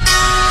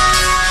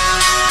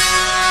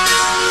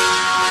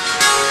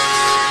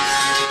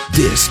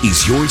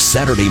This is your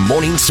Saturday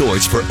morning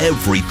source for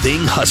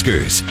everything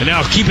Huskers. And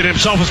now keeping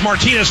himself as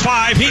Martinez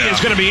 5. He is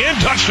going to be in.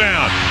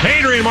 Touchdown.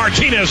 Adrian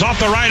Martinez off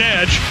the right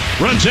edge.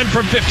 Runs in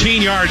from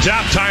 15 yards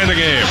out, tying the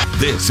game.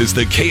 This is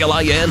the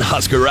KLIN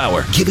Husker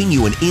Hour, giving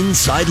you an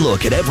inside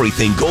look at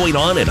everything going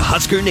on in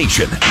Husker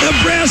Nation.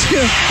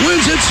 Nebraska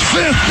wins its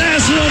 5th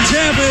national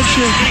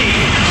championship.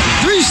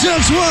 3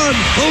 sets won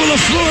over the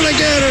Florida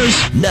Gators.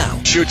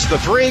 Now, shoots the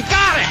 3.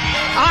 Got it.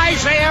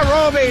 Isaiah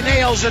Roby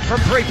nails it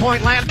from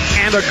three-point land.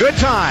 And a good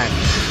time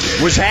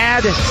was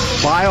had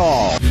by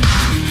all.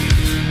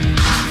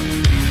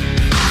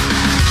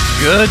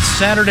 Good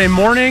Saturday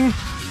morning.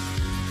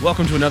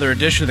 Welcome to another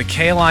edition of the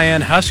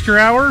KLIN Husker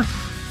Hour.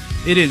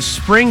 It is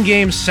Spring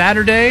Game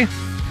Saturday.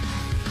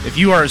 If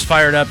you are as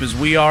fired up as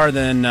we are,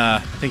 then I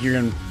think you're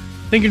going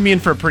to be in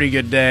for a pretty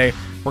good day.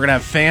 We're going to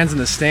have fans in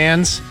the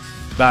stands,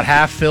 about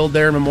half filled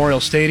there in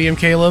Memorial Stadium,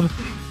 Caleb.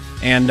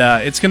 And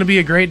it's going to be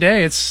a great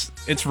day. It's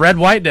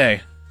Red-White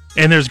Day.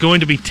 And there's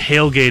going to be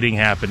tailgating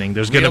happening.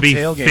 There's going to be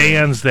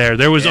fans there.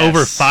 There was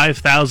over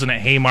 5,000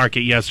 at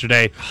Haymarket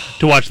yesterday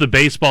to watch the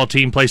baseball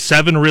team play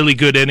 7 really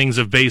good innings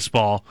of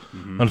baseball.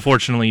 Mm-hmm.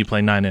 Unfortunately, you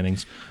play 9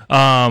 innings.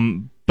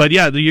 But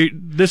yeah,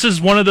 this is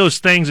one of those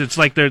things. It's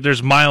like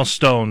there's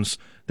milestones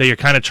that you're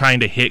kind of trying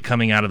to hit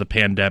coming out of the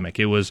pandemic.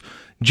 It was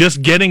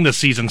just getting the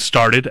season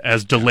started,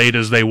 as delayed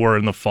as they were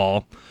in the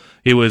fall.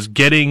 It was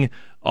getting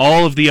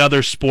all of the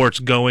other sports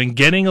going,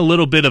 getting a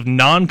little bit of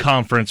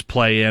non-conference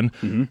play in.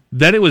 Mm-hmm.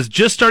 Then it was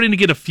just starting to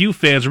get a few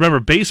fans. Remember,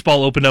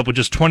 baseball opened up with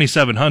just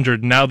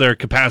 2,700. Now their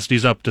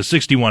capacity's up to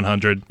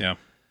 6,100. Yeah.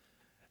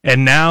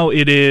 And now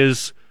it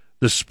is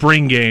the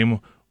spring game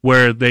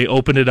where they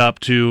opened it up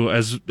to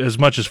as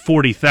much as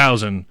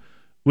 40,000,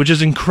 which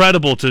is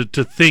incredible to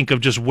think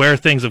of just where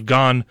things have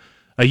gone.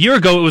 A year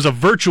ago, it was a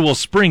virtual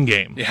spring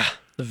game. Yeah.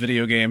 The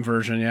video game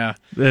version, yeah.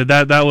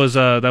 That was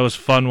a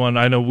fun one.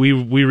 I know we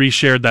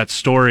reshared that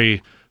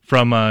story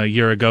from a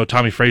year ago.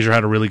 Tommy Frazier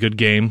had a really good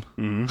game.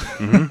 Mm-hmm.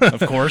 Mm-hmm.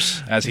 Of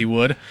course, as he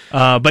would.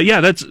 But yeah,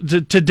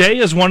 today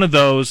is one of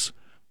those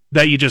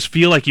that you just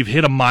feel like you've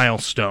hit a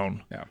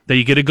milestone. Yeah. That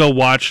you get to go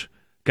watch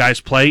guys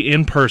play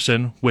in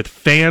person with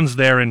fans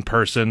there in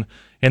person.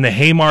 And the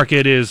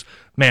Haymarket is,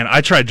 man,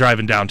 I tried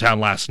driving downtown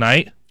last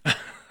night.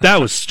 That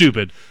was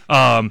stupid.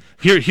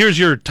 Here's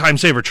your time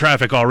saver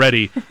traffic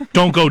already.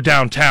 Don't go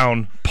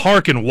downtown.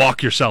 Park and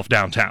walk yourself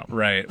downtown.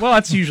 Right. Well,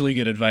 that's usually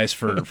good advice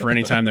for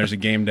any time there's a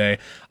game day.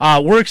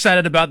 We're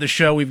excited about the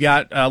show. We've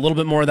got a little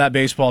bit more of that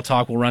baseball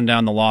talk. We'll run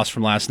down the loss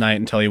from last night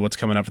and tell you what's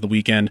coming up for the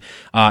weekend.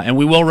 And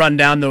we will run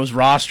down those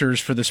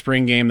rosters for the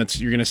spring game that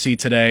you're going to see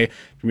today. You're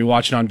going to be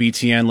watching on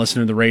BTN,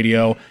 listening to the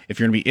radio. If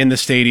you're going to be in the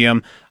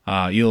stadium,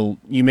 you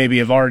maybe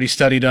have already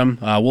studied them.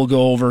 We'll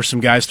go over some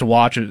guys to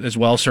watch as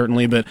well,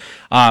 certainly. But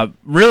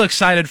real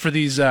excited for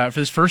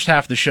this first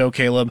half of the show,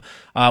 Caleb.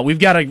 We've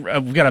got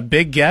a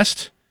big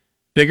guest,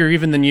 bigger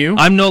even than you.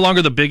 I'm no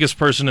longer the biggest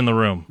person in the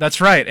room. That's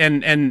right.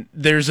 And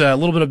there's a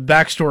little bit of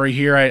backstory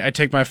here. I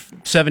take my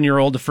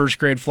 7-year-old to first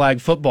grade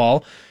flag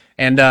football,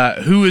 and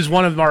who is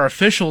one of our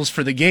officials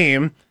for the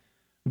game,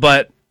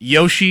 but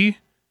Yoshi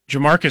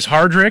Jamarcus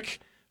Hardrick,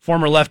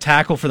 former left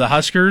tackle for the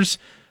Huskers,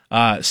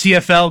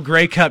 CFL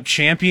Grey Cup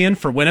champion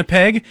for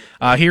Winnipeg,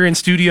 here in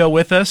studio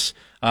with us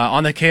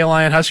on the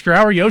KLIN Husker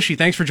Hour. Yoshi,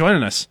 thanks for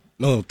joining us.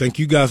 No, thank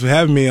you guys for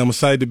having me. I'm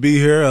excited to be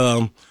here.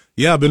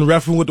 I've been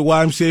refereeing with the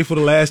YMCA for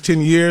the last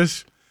 10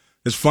 years.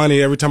 It's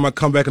funny, every time I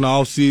come back in the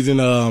off season,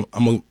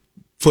 I'm a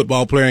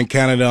football player in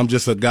Canada. I'm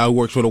just a guy who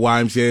works for the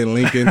YMCA in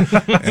Lincoln.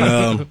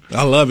 And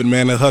I love it,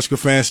 man. The Husker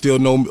fans still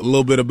know a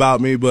little bit about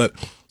me, but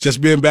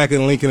just being back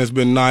in Lincoln has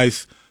been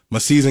nice. My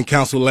season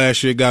council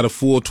last year got a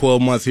full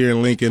 12 months here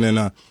in Lincoln,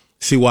 and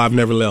see why I've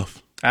never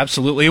left.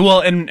 Absolutely.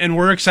 Well, and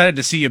we're excited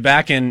to see you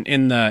back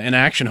in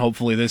action,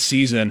 hopefully this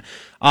season.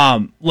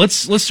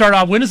 Let's start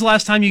off. When is the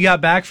last time you got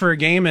back for a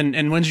game,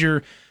 and when's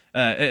your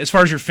as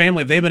far as your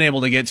family, have they been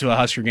able to get to a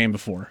Husker game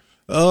before?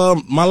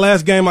 My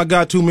last game I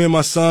got to, me and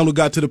my son, we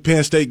got to the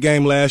Penn State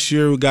game last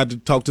year. We got to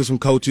talk to some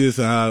coaches.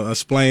 I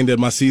explained that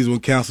my season was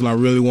canceled and I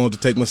really wanted to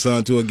take my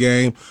son to a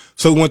game.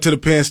 So we went to the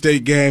Penn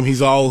State game.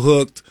 He's all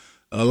hooked.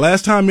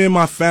 Last time me and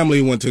my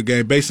family went to a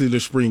game, basically the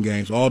spring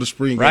games, all the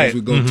spring games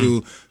we go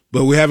to,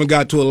 but we haven't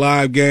got to a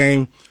live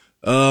game.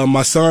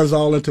 My son's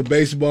all into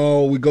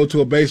baseball. We go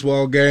to a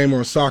baseball game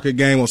or a soccer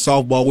game or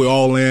softball. We're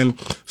all in.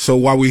 So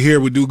while we're here,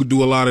 we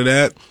do a lot of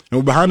that. And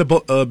we're behind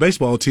the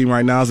baseball team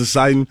right now. It's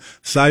exciting.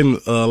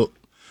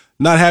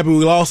 Not happy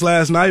we lost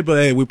last night, but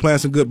hey, we're playing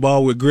some good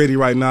ball. We're gritty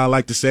right now. I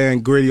like to say,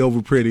 gritty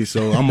over pretty.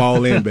 So I'm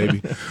all in,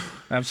 baby.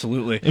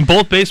 Absolutely. And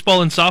both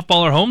baseball and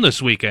softball are home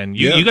this weekend.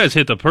 You guys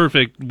hit the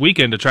perfect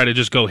weekend to try to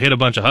just go hit a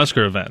bunch of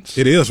Husker events.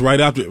 It is. Right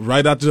after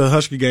the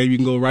Husker game, you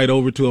can go right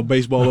over to a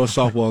baseball or a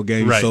softball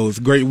game. Right. So it's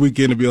a great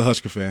weekend to be a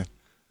Husker fan.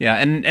 Yeah,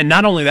 and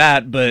not only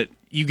that, but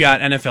you got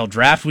NFL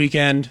draft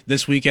weekend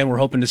this weekend. We're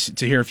hoping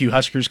to hear a few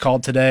Huskers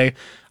called today.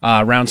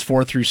 Rounds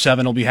 4 through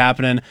 7 will be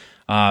happening.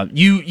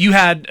 You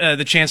had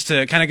the chance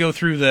to kind of go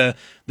through the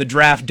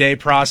draft day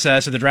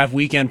process or the draft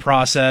weekend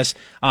process.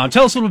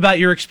 Tell us a little about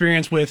your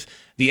experience with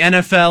the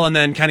NFL and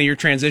then kind of your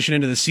transition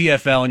into the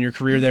CFL and your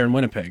career there in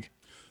Winnipeg.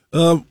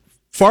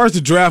 Far as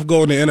the draft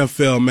go in the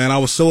NFL, man, I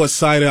was so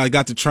excited. I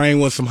got to train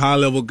with some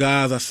high-level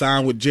guys. I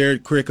signed with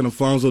Jared Crick and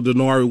Alfonso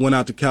Denori. We went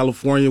out to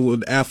California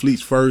with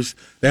Athletes First.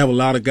 They have a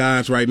lot of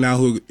guys right now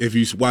who, if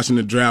you're watching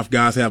the draft,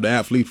 guys have the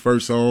Athletes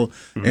First on,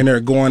 and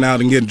they're going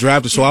out and getting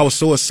drafted. So I was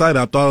so excited.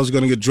 I thought I was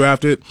going to get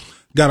drafted.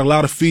 Got a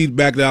lot of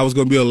feedback that I was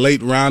going to be a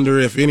late rounder,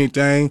 if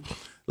anything.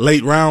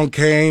 Late round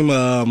came.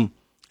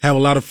 Have a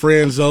lot of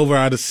friends over.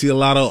 I had to see a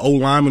lot of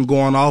O-linemen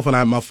going off,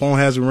 and my phone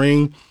has a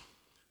ring.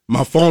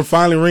 My phone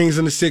finally rings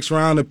in the 6th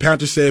round. The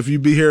Panthers said, if you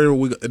be here,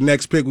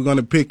 next pick, we're going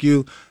to pick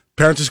you.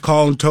 Panthers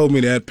called and told me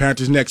that.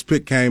 Panthers' next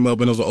pick came up,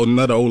 and it was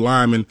another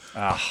O-lineman.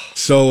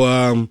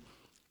 So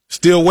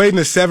still waiting.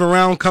 The 7th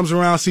round comes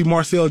around, see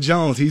Marcel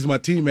Jones. He's my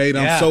teammate.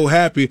 I'm so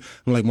happy.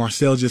 I'm like,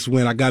 Marcel just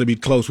went. I got to be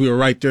close. We were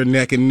right there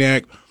neck and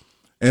neck.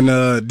 And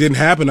it didn't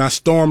happen. I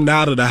stormed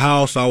out of the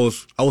house. I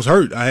was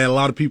hurt. I had a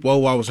lot of people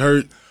over. I was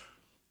hurt.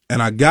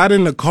 And I got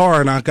in the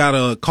car, and I got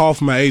a call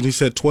from my agent. He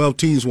said 12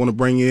 teams want to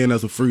bring you in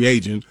as a free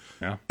agent.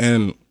 Yeah.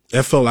 And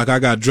it felt like I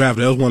got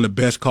drafted. That was one of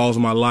the best calls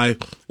of my life.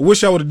 I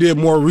wish I would have did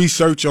more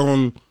research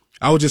on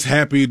 – I was just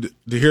happy to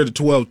hear the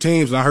 12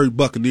 teams. And I heard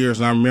Buccaneers,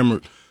 and I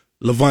remembered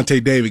Levante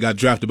David got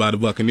drafted by the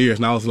Buccaneers.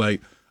 And I was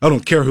like, I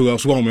don't care who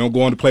else wants me. I'm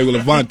going to play with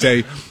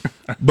Levante.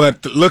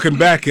 But looking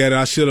back at it,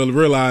 I should have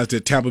realized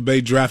that Tampa Bay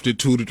drafted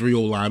 2 to 3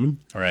 O-linemen.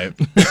 All right.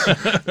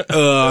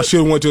 I should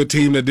have went to a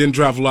team that didn't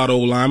draft a lot of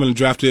O-linemen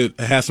and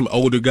had some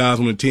older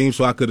guys on the team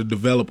so I could have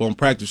developed on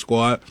practice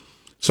squad.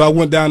 So I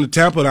went down to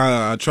Tampa, and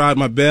I tried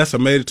my best. I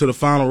made it to the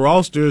final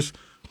rosters.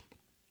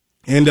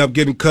 Ended up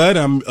getting cut.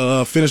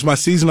 I finished my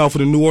season off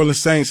with the New Orleans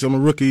Saints on a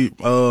rookie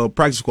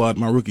practice squad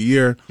my rookie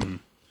year. Mm-hmm.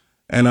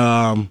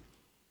 And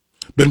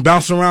been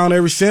bouncing around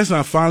ever since, and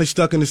I finally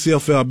stuck in the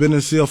CFL. I've been in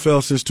the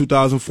CFL since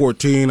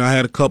 2014. I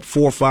had 4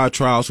 or 5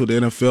 trials with the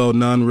NFL.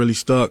 None really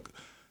stuck.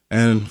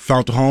 And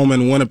found a home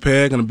in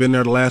Winnipeg, and I've been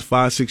there the last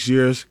 5-6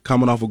 years,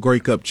 coming off of Grey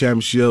Cup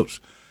championships.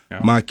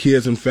 Yeah. My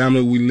kids and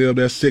family, we live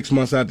there 6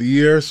 months out the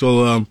year.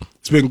 So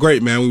it's been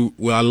great, man.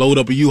 I load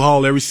up a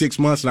U-Haul every 6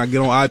 months, and I get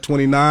on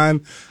I-29,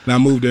 and I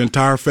move the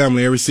entire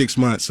family every 6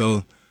 months.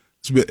 So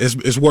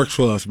it's worked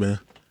for us, man.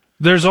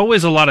 There's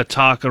always a lot of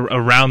talk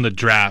around the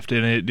draft,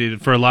 and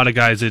for a lot of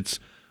guys, it's,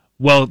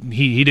 well,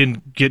 he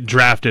didn't get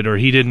drafted, or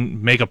he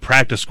didn't make a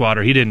practice squad,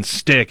 or he didn't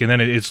stick, and then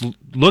it's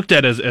looked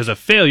at as a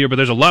failure, but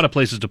there's a lot of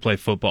places to play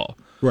football.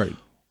 Right.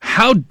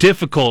 How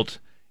difficult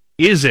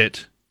is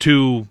it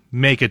to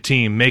make a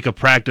team, make a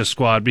practice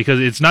squad? Because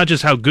it's not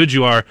just how good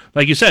you are.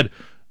 Like you said,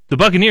 the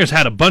Buccaneers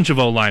had a bunch of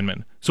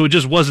O-linemen, so it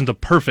just wasn't the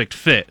perfect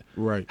fit.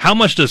 Right. How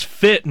much does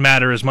fit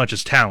matter as much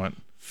as talent?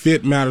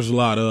 Fit matters a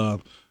lot.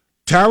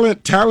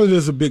 Talent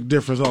is a big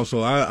difference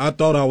also. I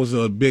thought I was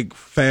a big,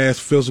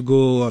 fast,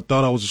 physical. I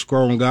thought I was a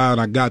strong guy,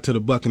 and I got to the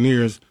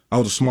Buccaneers. I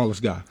was the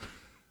smallest guy.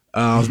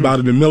 I was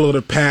about in the middle of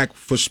the pack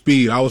for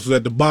speed. I was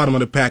at the bottom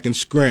of the pack in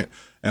sprint,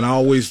 and I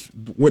always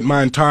went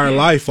my entire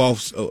life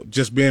off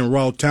just being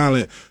raw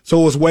talent. So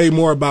it was way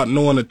more about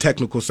knowing the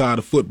technical side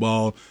of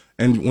football.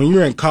 And when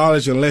you're in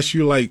college, unless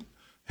you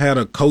had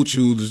a coach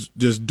who's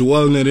just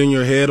dwelling it in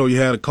your head, or you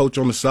had a coach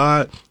on the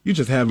side, you're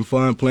just having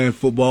fun playing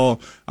football.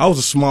 I was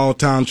a small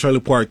town trailer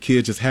park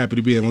kid, just happy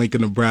to be in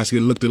Lincoln, Nebraska.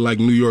 It looked like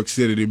New York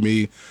City to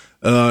me.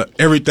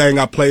 Everything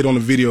I played on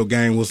the video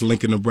game was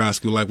Lincoln,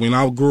 Nebraska. Like when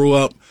I grew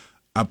up,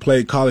 I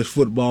played college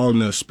football,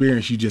 and the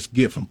experience you just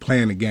get from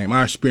playing the game.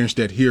 I experienced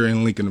that here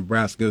in Lincoln,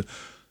 Nebraska.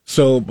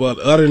 So, but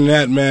other than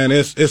that, man,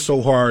 it's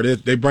so hard.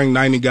 They bring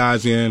 90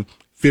 guys in,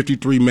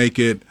 53 make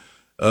it.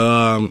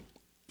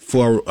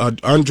 For an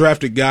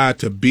undrafted guy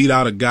to beat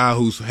out a guy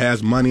who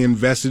has money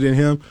invested in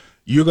him,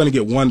 you're going to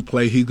get 1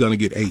 play, he's going to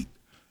get 8.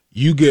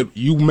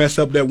 You mess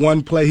up that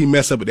 1 play, he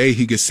mess up at 8,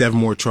 he gets 7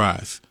 more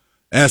tries.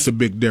 That's a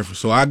big difference.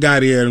 So I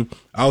got in,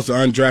 I was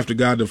an undrafted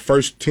guy. The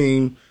first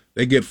team,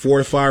 they get 4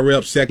 to 5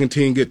 reps. Second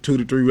team get 2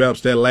 to 3 reps.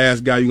 That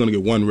last guy, you're going to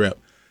get 1 rep.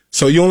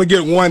 So you only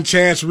get 1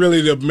 chance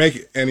really to make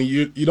it, and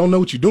you don't know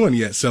what you're doing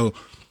yet. So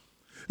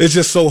it's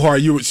just so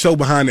hard. You were so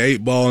behind the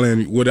 8 ball,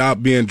 and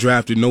without being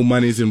drafted, no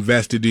money's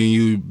invested in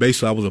you.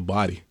 Basically, I was a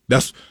body.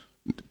 That's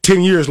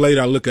 10 years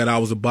later, I look at it, I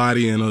was a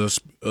body, and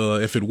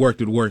if it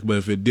worked, it worked. But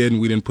if it didn't,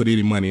 we didn't put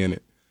any money in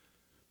it.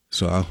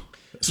 So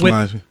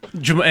and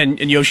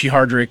Yoshi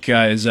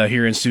Hardrick is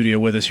here in studio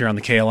with us here on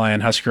the KLI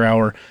and Husker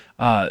Hour.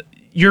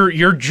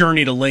 Your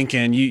journey to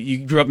Lincoln,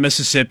 you grew up in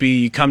Mississippi,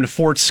 you come to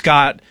Fort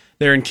Scott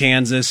there in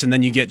Kansas, and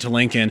then you get to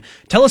Lincoln.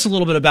 Tell us a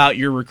little bit about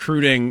your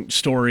recruiting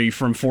story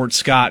from Fort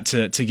Scott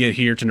to get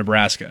here to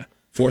Nebraska.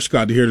 Fort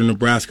Scott to here to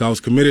Nebraska. I was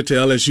committed to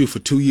LSU for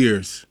 2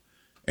 years,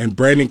 and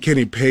Brandon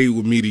Kenny paid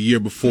with me the year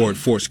before at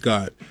Fort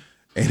Scott.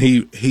 And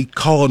he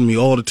called me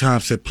all the time,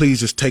 said, please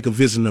just take a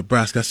visit to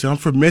Nebraska. I said, I'm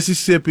from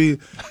Mississippi.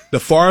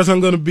 The farthest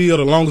I'm going to be, or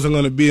the longest I'm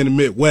going to be in the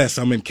Midwest,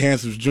 I'm in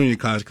Kansas Junior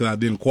College because I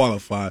didn't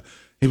qualify.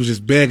 He was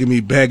just begging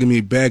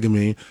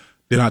me.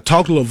 Then I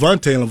talked to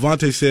Levante, and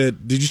Levante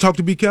said, did you talk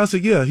to BK? I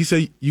said, yeah. He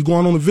said, you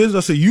going on the visit?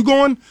 I said, you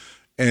going?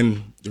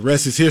 And the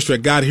rest is history. I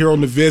got here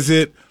on the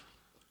visit.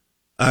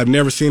 I've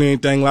never seen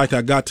anything like it.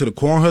 I got to the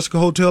Cornhusker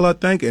Hotel, I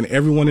think, and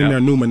everyone in there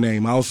knew my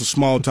name. I was a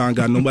small-town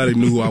guy. Nobody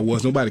knew who I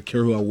was. Nobody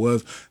cared who I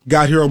was.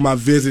 Got here on my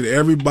visit.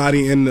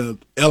 Everybody in the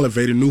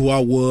elevator knew who I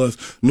was,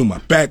 knew my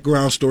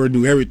background story,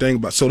 knew everything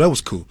about. So that was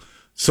cool.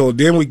 So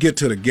then we get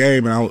to the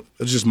game, and it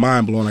was just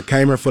mind-blowing. I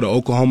came here for the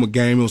Oklahoma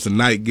game. It was a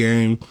night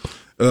game.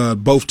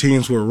 Both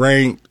teams were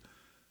ranked,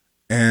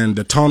 and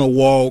the tunnel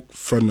walk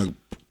from the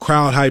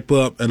crowd hype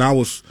up, and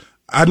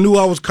I knew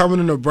I was coming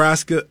to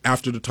Nebraska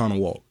after the tunnel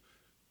walk.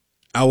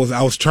 I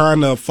was trying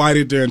to fight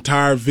it the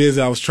entire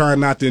visit. I was trying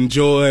not to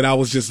enjoy it. I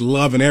was just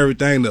loving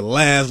everything, the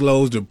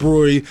Laszlo's, the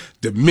brewery,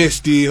 the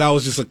Misty's. I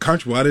was just a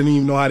country boy. I didn't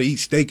even know how to eat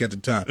steak at the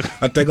time.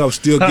 I think I was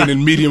still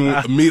getting medium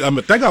meat. I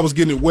think I was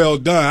getting it well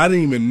done. I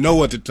didn't even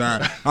know at the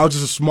time. I was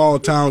just a small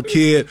town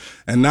kid,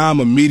 and now I'm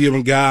a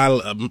medium guy.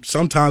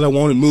 Sometimes I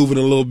want it moving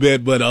a little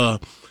bit,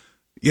 but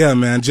yeah,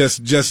 man, just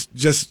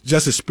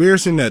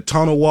experiencing that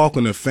tunnel walk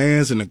and the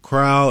fans and the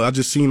crowd. I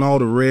just seen all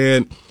the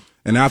red.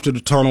 And after the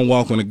tunnel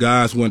walk, when the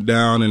guys went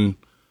down, and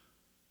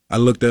I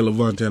looked at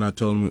Levante and I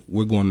told him,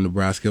 we're going to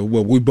Nebraska.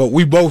 Well, we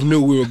both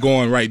knew we were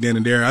going right then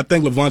and there. I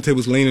think Levante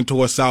was leaning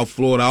towards South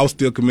Florida. I was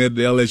still committed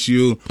to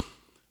LSU.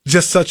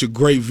 Just such a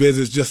great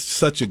visit, just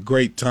such a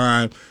great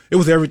time. It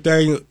was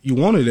everything you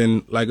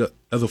wanted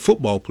as a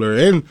football player.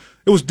 And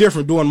it was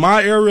different. During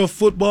my era of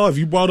football, if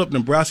you brought up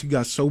Nebraska, you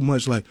got so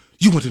much like,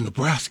 you went to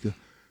Nebraska.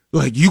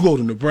 Like, you go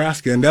to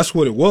Nebraska. And that's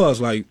what it was.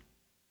 Like,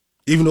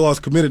 even though I was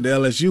committed to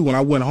LSU, when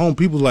I went home,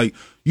 people were like,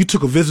 you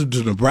took a visit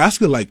to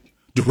Nebraska? Like,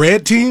 the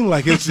red team?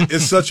 Like,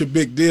 it's such a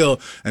big deal.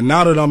 And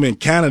now that I'm in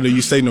Canada,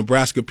 you say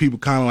Nebraska, people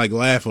kind of like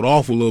laugh it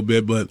off a little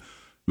bit. But,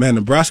 man,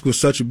 Nebraska was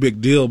such a big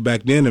deal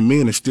back then to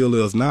me, and it still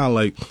is now.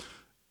 Like,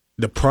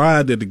 the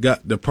pride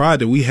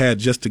that we had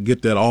just to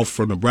get that off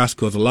from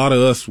Nebraska, because a lot of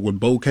us, when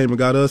Bo came and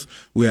got us,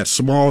 we had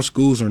small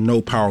schools or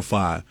no Power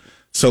 5.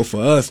 So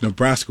for us,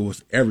 Nebraska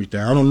was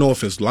everything. I don't know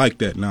if it's like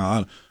that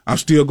now. I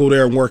still go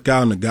there and work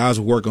out, and the guys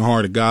are working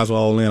hard. The guys are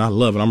all in. I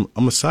love it.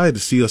 I'm excited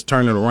to see us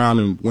turn it around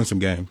and win some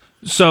games.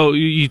 So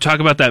you talk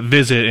about that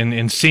visit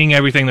and seeing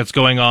everything that's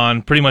going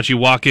on. Pretty much you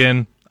walk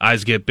in,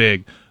 eyes get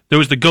big. There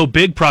was the Go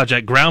Big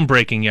project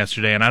groundbreaking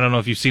yesterday, and I don't know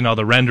if you've seen all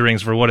the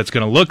renderings for what it's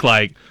going to look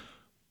like.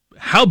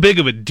 How big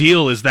of a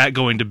deal is that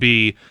going to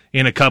be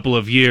in a couple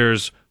of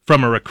years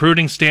from a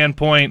recruiting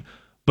standpoint,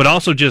 but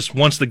also just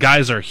once the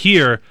guys are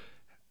here,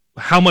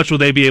 how much will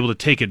they be able to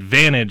take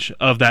advantage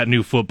of that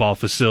new football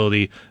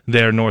facility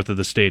there north of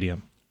the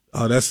stadium?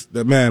 Oh,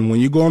 man, when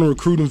you go on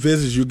recruiting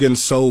visits, you're getting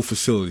sold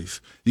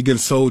facilities. You're getting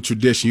sold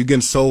tradition. You're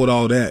getting sold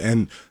all that.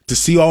 And to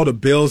see all the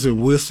bells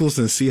and whistles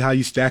and see how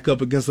you stack up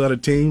against other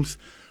teams,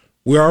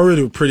 we're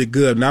already pretty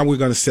good. Now we're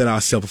going to set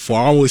ourselves before.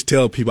 I always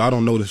tell people, I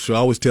don't know this, so I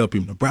always tell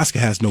people, Nebraska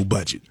has no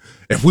budget.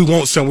 If we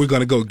want something, we're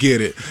going to go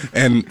get it.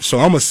 And so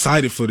I'm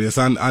excited for this.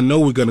 I know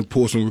we're going to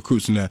pull some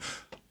recruits in there.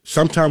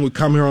 Sometimes we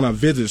come here on our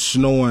visit, it's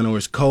snowing or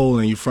it's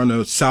cold, and you're from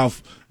the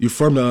South, you're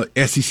from the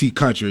SEC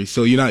country,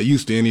 so you're not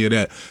used to any of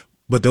that.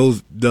 But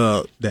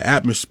the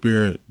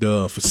atmosphere,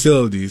 the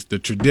facilities, the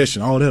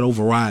tradition, all that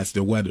overrides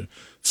the weather.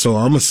 So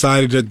I'm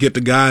excited to get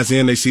the guys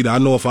in. They see that. I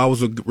know if I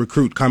was a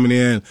recruit coming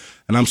in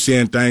and I'm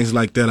seeing things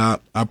like that,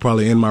 I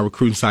probably end my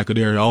recruiting cycle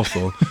there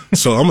also.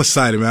 So I'm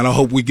excited, man. I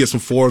hope we get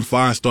some 4 and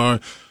 5 stars.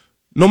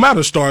 No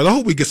matter stars, I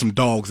hope we get some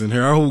dogs in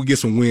here. I hope we get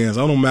some wins.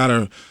 I don't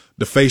matter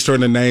the face or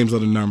the names or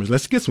the numbers.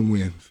 Let's get some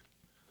wins.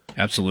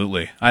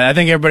 Absolutely. I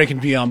think everybody can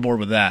be on board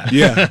with that.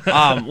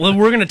 Yeah.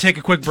 We're going to take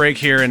a quick break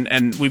here,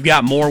 and we've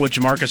got more with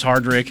Jamarcus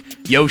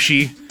Hardrick.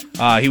 Yoshi,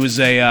 he was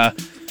a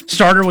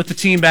starter with the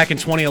team back in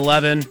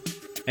 2011,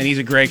 and he's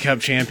a Grey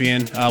Cup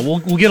champion. We'll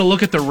get a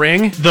look at the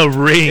ring. The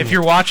ring. If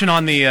you're watching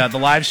on the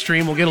live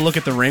stream, we'll get a look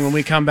at the ring when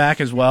we come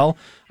back as well.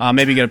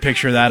 Maybe get a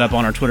picture of that up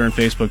on our Twitter and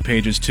Facebook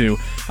pages, too.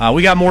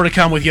 We got more to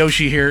come with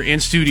Yoshi here in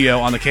studio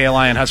on the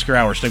KLIN Husker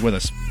Hour. Stick with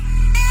us.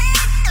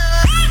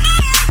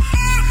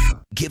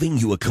 Giving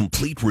you a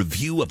complete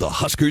review of the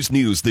Huskers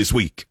news this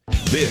week.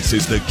 This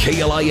is the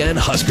KLIN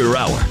Husker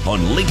Hour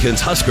on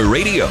Lincoln's Husker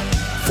Radio,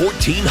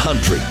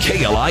 1400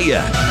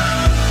 KLIN.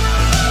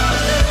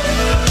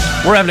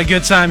 We're having a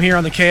good time here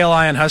on the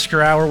KLIN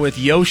Husker Hour with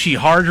Yoshi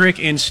Hardrick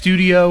in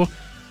studio.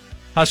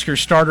 Husker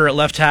starter at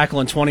left tackle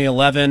in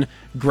 2011,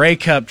 Grey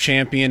Cup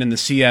champion in the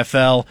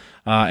CFL,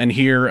 and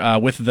here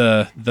with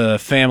the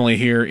family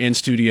here in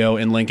studio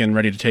in Lincoln,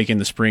 ready to take in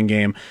the spring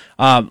game.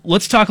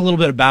 Let's talk a little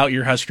bit about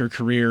your Husker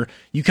career.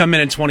 You come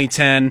in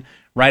 2010,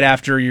 right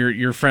after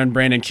your friend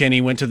Brandon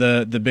Kinney went to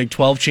the Big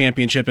 12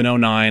 championship in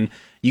 2009.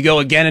 You go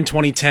again in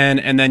 2010,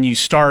 and then you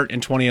start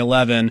in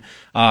 2011,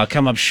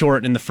 come up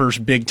short in the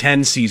first Big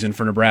 10 season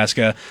for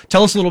Nebraska.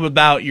 Tell us a little bit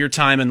about your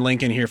time in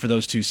Lincoln here for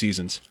those 2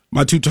 seasons.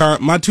 My two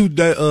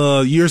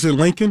years in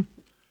Lincoln,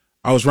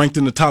 I was ranked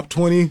in the top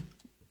 20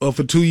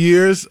 for 2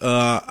 years.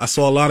 I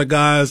saw a lot of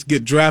guys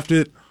get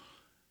drafted,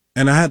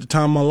 and I had the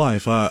time of my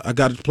life. I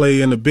got to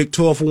play in the Big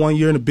 12 for 1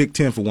 year and the Big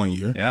 10 for 1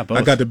 year. Yeah, both.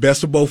 I got the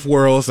best of both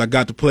worlds. I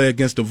got to play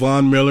against the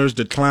Von Millers,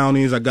 the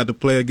Clownies. I got to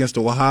play against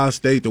the Ohio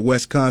State, the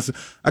Wisconsin.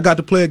 I got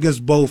to play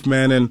against both,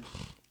 man, and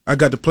I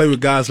got to play with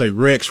guys like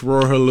Rex,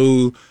 Roy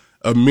Halou,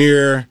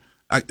 Amir.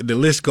 the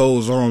list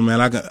goes on, man.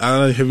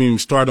 I haven't even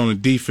started on the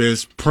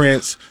defense.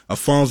 Prince,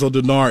 Alfonso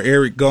Denard,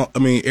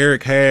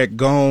 Eric Hagg,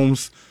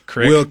 Gomes,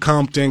 Crick. Will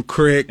Compton,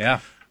 Crick. Yeah.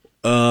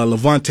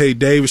 Levante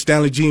Davis,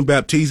 Stanley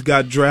Jean-Baptiste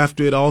got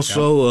drafted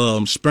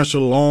also. Spencer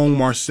Long,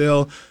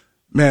 Marcel.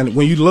 Man,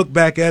 when you look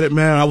back at it,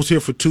 man, I was here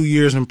for 2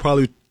 years and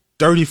probably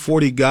 30,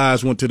 40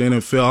 guys went to the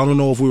NFL. I don't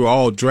know if we were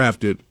all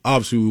drafted.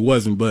 Obviously we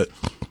wasn't, but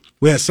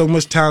we had so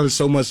much talent,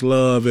 so much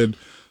love. And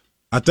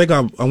I think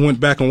I went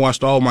back and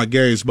watched all my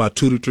games about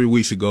 2 to 3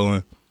 weeks ago,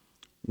 and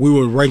we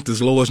were ranked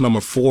as low as number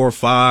 4 or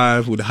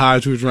 5. With the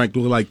highest we was ranked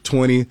was like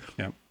 20.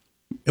 Yep.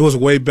 It was a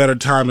way better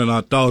time than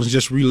I thought. It's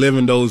just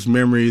reliving those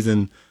memories,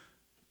 and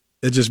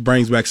it just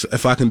brings back.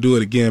 If I can do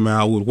it again, man,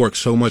 I would work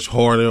so much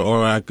harder,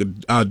 or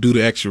I'll do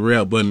the extra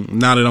rep. But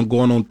now that I'm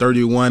going on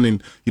 31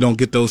 and you don't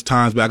get those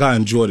times back, I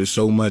enjoyed it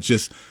so much.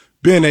 Just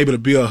being able to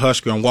be a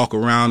Husker and walk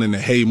around in the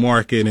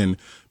Haymarket and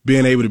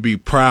being able to be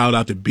proud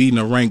after beating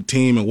a ranked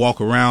team and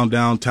walk around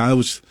downtown. It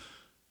was,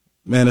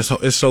 man,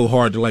 it's so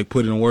hard to like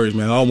put it in words,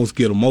 man. I almost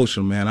get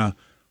emotional, man.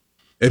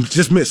 It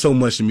just meant so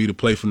much to me to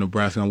play for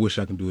Nebraska, and I wish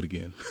I could do it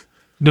again.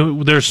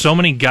 There's so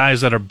many guys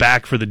that are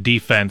back for the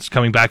defense,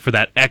 coming back for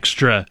that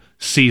extra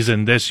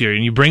season this year,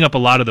 and you bring up a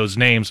lot of those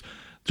names.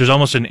 There's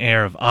almost an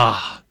air of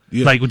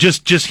like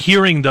just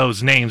hearing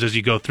those names as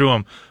you go through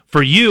them.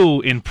 For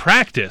you in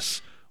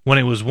practice, when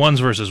it was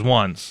ones versus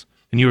ones,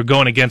 and you were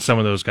going against some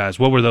of those guys,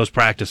 what were those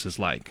practices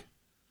like?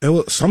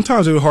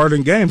 Sometimes it was harder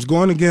in games.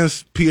 Going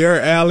against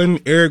Pierre Allen,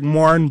 Eric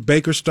Martin,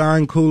 Baker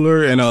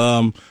Steinkuhler,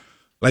 and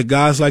like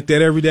guys like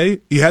that every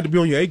day, you had to be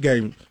on your A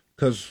game.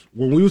 Because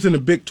when we was in the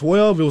Big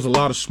 12, it was a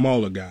lot of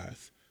smaller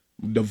guys.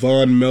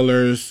 Devon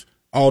Millers,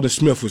 Alden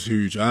Smith was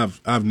huge.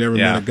 I've never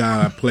met a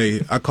guy I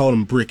played. I called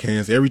him brick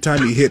hands. Every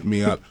time he hit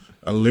me, I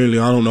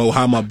don't know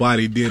how my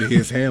body did it.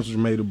 His hands were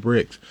made of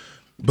bricks.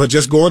 But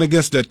just going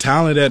against the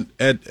talent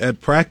at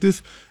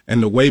practice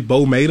and the way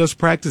Bo made us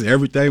practice,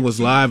 everything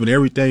was live and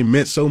everything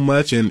meant so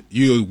much. And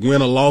you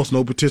win or loss,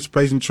 no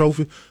participation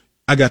trophy.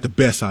 I got the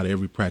best out of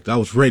every practice. I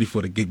was ready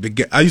for the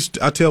gig. I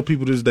tell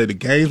people this day, the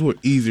games were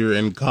easier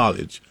in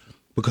college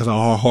because of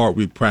how hard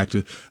we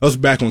practiced. That was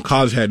back when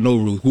college had no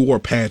rules. We wore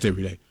pads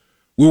every day.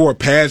 We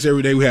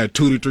had a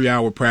 2 to 3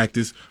 hour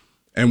practice,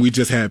 and we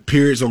just had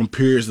periods on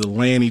periods of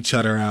laying each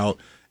other out.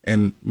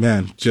 And,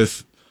 man,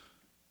 just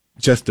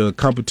the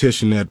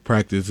competition at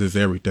practice is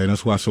everything.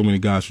 That's why so many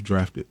guys were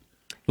drafted.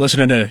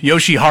 Listening to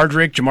Yoshi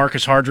Hardrick,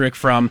 Jamarcus Hardrick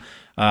from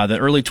the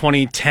early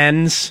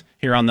 2010s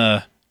here on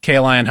the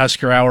KLIN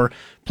Husker Hour.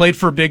 Played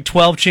for Big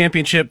 12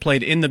 championship,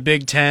 played in the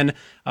Big 10.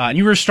 And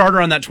you were a starter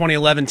on that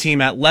 2011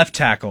 team at left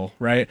tackle,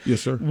 right?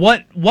 Yes, sir.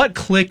 What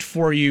clicked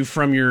for you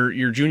from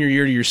your junior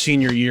year to your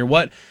senior year?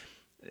 What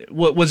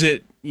was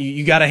it?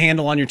 You got a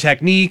handle on your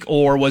technique,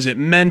 or was it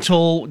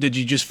mental? Did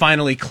you just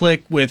finally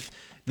click with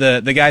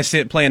the guy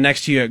playing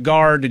next to you at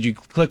guard? Did you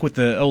click with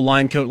the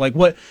O-line coach? Like,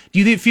 what do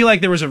you feel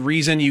like there was a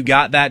reason you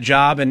got that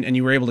job and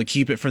you were able to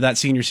keep it for that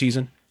senior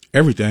season?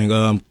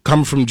 Everything.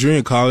 Coming from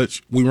junior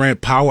college, we ran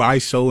power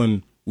ISO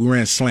and we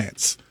ran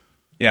slants.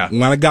 Yeah.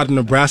 When I got to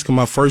Nebraska,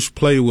 my first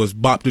play was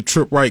bop the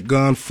trip right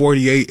gun,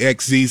 48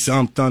 XZ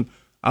something.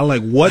 I'm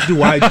like, what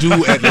do I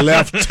do at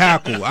left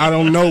tackle? I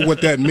don't know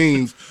what that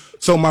means.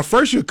 So my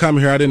first year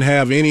coming here, I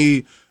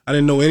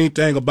didn't know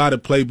anything about a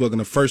playbook. And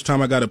the first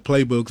time I got a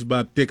playbook, it was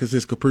about thick as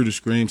this computer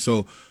screen.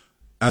 So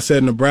I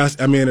said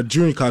at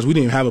junior college, we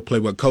didn't even have a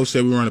playbook. Coach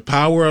said we were running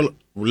power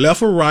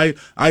left or right,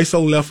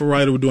 ISO left or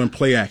right, and we're doing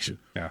play action.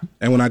 Yeah.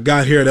 And when I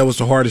got here, that was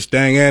the hardest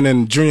thing. And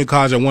in junior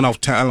college, I went off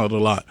talent a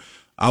lot.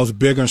 I was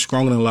bigger and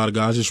stronger than a lot of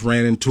guys. I just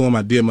ran into them.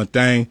 I did my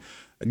thing.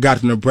 I got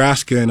to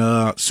Nebraska, and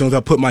as soon as I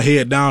put my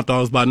head down, I thought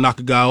I was about to knock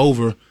a guy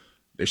over.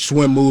 Their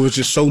swim move was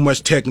just so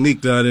much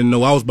technique that I didn't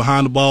know. I was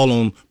behind the ball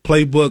on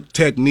playbook,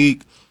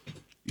 technique.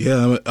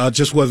 Yeah,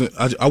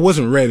 I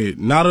wasn't ready.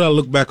 Now that I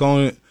look back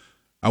on it,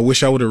 I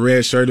wish I would have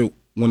redshirted.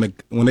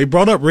 When they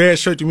brought up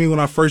redshirt to me when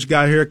I first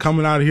got here,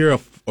 coming out of here,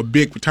 a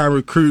big time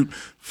recruit,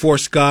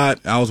 Fort Scott.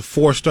 I was a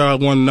 4-star,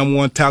 one of the number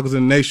 1 tackles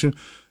in the nation.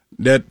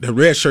 That the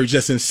red shirt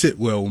just didn't sit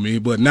well with me.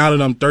 But now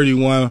that I'm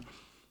 31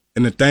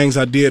 and the things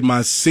I did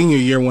my senior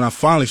year when I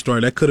finally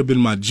started, that could have been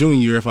my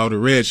junior year if I would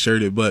have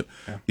redshirted. But,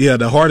 yeah,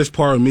 the hardest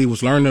part of me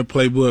was learning the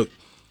playbook,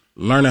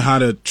 learning how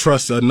to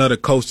trust another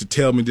coach to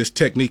tell me this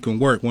technique can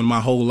work when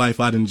my whole life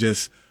I didn't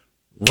just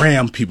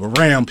ram people.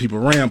 Now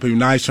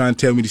he's trying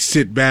to tell me to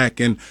sit back,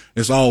 and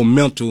it's all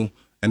mental.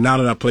 And now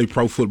that I play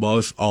pro football,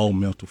 it's all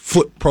mental.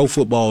 Pro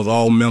football is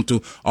all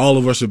mental. All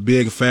of us are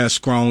big, fast,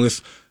 strong.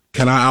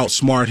 Can I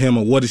outsmart him,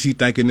 or what is he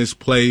thinking this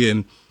play?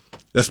 And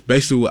that's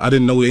basically I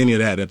didn't know any of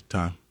that at the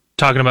time.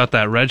 Talking about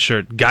that red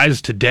shirt,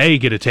 guys today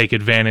get to take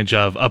advantage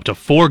of up to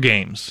 4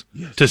 games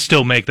to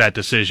still make that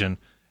decision.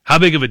 How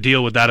big of a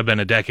deal would that have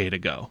been a decade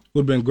ago? It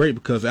would have been great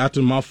because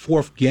after my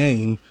 4th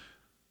game,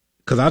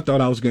 because I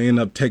thought I was going to end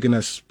up taking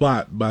that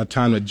spot by the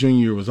time the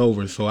junior year was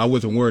over, so I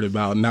wasn't worried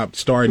about not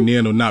starting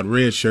in or not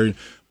redshirting.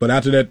 But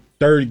after that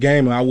 3rd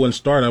game, I wouldn't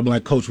start. I'd be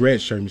like, Coach,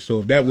 redshirt me.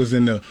 So if that was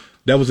in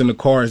the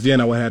cards,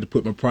 then I would have to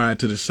put my pride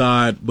to the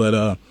side.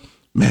 But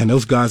man,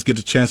 those guys get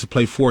the chance to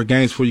play 4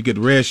 games before you get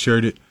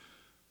redshirted.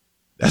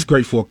 that's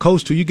great for a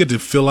coach too. You get to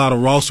fill out a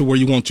roster where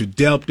you want your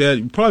depth at.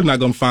 You're probably not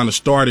going to find a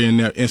starter in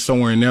there and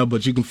somewhere in there,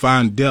 but you can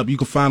find depth. You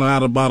can find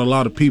out about a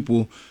lot of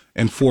people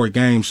in 4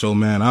 games. So,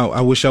 man,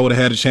 I wish I would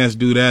have had a chance to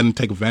do that and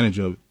take advantage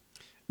of it.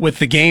 With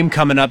the game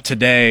coming up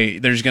today,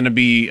 there's going to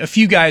be a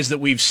few guys that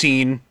we've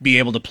seen be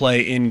able to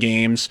play in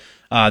games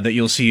that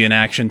you'll see in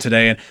action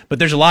today. But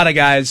there's a lot of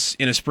guys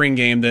in a spring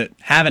game that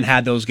haven't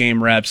had those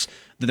game reps.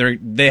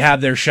 They have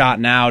their shot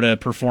now to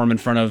perform in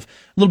front of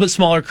a little bit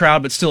smaller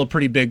crowd, but still a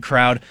pretty big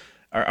crowd.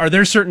 Are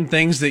there certain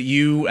things that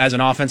you, as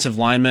an offensive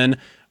lineman,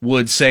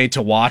 would say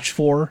to watch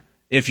for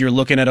if you're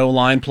looking at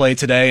O-line play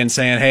today and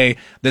saying, hey,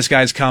 this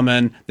guy's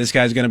coming, this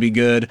guy's going to be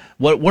good?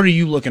 What are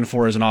you looking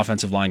for as an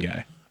offensive line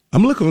guy?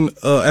 I'm looking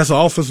as an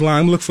offensive line.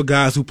 I'm looking for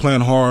guys who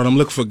playing hard. I'm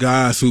looking for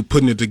guys who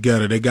putting it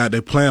together.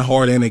 They're playing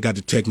hard and they got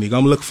the technique.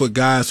 I'm looking for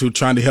guys who are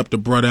trying to help the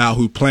brother out,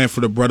 who playing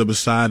for the brother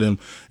beside them.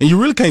 And you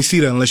really can't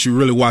see that unless you're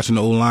really watching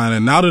the O-line.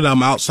 And now that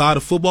I'm outside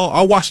of football,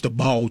 I watch the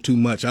ball too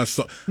much. I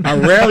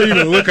rarely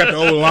even look at the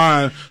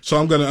O-line. So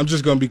I'm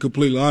just gonna be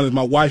completely honest.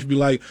 My wife be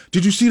like,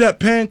 "Did you see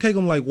that pancake?"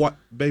 I'm like, "What,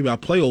 baby? I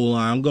play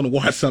O-line. I'm gonna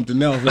watch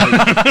something else."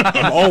 Like,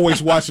 I'm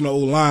always watching the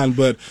O-line.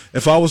 But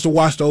if I was to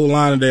watch the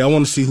O-line today, I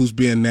want to see who's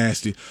being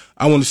nasty.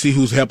 I want to see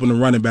who's helping the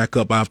running back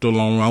up after a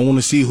long run. I want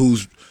to see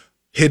who's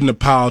hitting the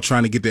pile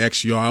trying to get the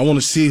extra yard. I want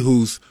to see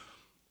who's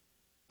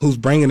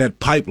bringing that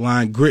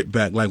pipeline grit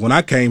back. Like when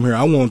I came here,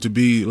 I wanted to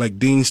be like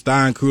Dean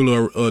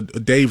Steinkrug or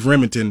Dave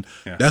Remington.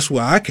 Yeah. That's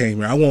why I came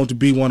here. I wanted to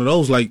be one of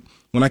those. Like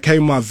when I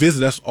came on my visit,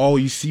 that's all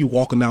you see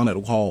walking down that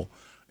hall.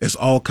 It's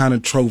all kind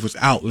of trophies,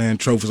 Outland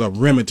trophies, a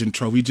Remington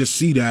trophy. You just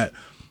see that.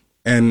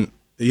 And,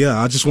 yeah,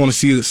 I just want to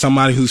see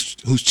somebody who's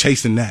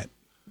chasing that.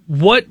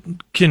 What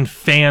can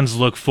fans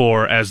look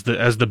for as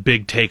the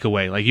big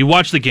takeaway? Like you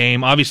watch the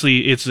game,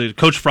 obviously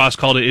Coach Frost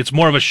called it's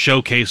more of a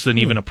showcase than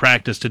even a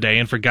practice today.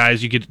 And for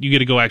guys, you get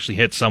to go actually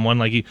hit someone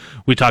like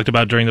we talked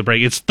about during the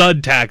break. It's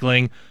thud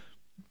tackling.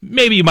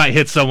 Maybe you might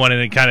hit someone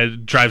and it kind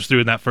of drives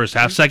through in that first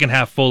half. Second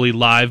half fully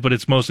live, but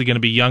it's mostly going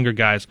to be younger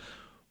guys.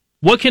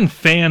 What can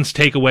fans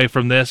take away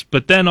from this?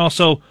 But then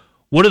also,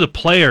 what do the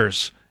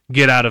players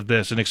get out of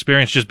this and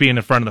experience just being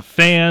in front of the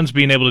fans,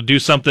 being able to do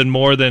something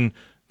more than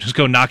just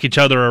go knock each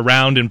other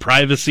around in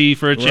privacy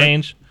for a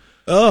change?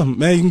 Oh,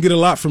 man, you can get a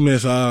lot from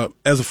this.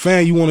 As a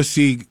fan, you want to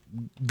see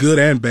good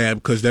and bad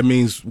because that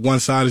means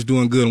one side is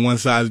doing good and one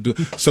side is doing.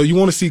 So you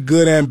want to see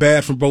good and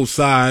bad from both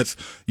sides.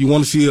 You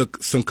want to see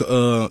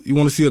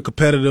a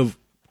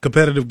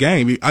competitive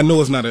game. I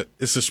know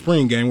it's a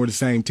spring game. We're the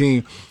same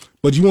team,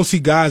 but you want to see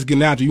guys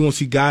getting out there. You want to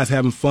see guys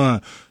having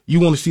fun.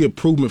 You want to see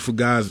improvement for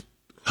guys.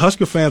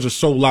 Husker fans are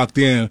so locked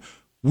in.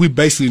 We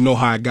basically know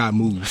how a guy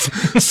moves.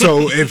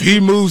 So if he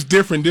moves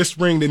different this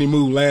spring than he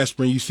moved last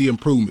spring, you see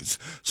improvements.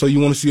 So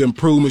you want to see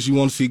improvements. You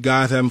want to see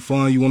guys having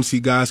fun. You want to see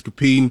guys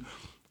competing.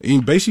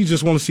 You basically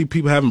just want to see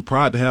people having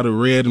pride to have the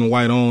red and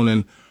white on.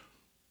 And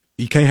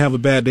you can't have a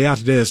bad day out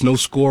there. There's no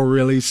score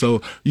really.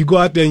 So you go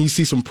out there and you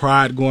see some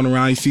pride going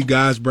around. You see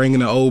guys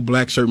bringing the old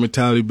black shirt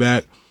mentality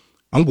back.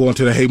 I'm going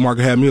to the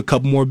Haymarket, have me a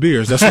couple more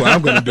beers. That's what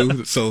I'm going to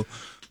do. So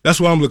that's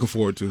what I'm looking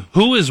forward to.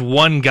 Who is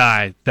one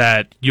guy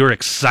that you're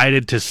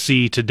excited to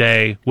see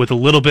today with a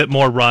little bit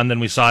more run than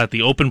we saw at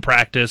the open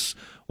practice,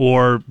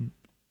 or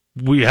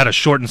we had a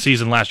shortened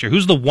season last year?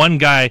 Who's the one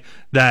guy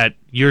that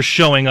you're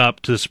showing up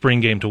to the spring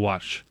game to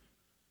watch?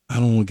 I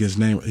don't want to get his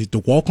name. He's the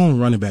walk-on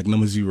running back,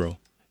 number 0.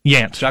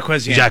 Yant.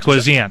 Jaquez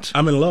Yant.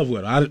 I'm in love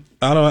with it.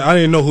 I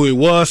didn't know who he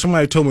was.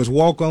 Somebody told me it's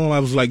walk-on. I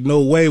was like, no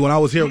way. When I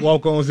was here at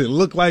walk-ons, it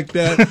looked like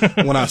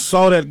that. When I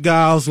saw that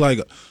guy, I was like,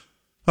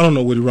 I don't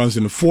know what he runs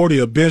in the 40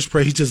 or bench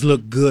press. He just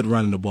looked good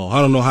running the ball. I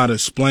don't know how to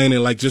explain it,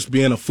 like just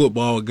being a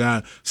football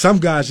guy. Some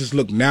guys just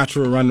look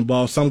natural running the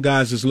ball. Some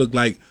guys just look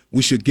like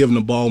we should give him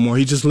the ball more.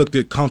 He just looked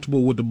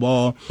comfortable with the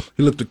ball.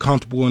 He looked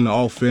comfortable in the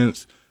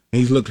offense.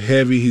 And he looked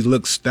heavy. He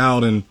looked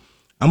stout. And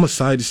I'm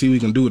excited to see what he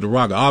can do with the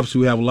Rocket.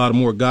 Obviously, we have a lot of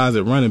more guys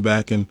at running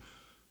back. And,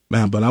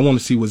 man, but I want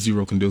to see what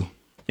 0 can do.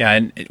 Yeah,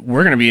 and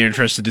we're going to be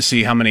interested to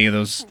see how many of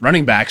those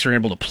running backs are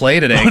able to play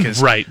today because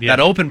that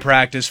open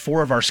practice,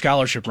 4 of our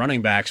scholarship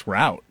running backs were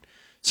out.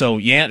 So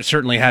Yant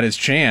certainly had his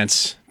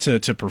chance to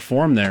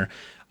perform there.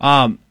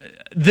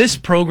 This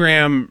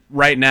program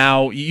right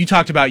now, you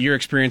talked about your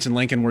experience in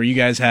Lincoln where you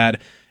guys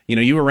had,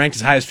 you were ranked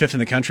as high as 5th in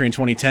the country in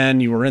 2010.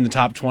 You were in the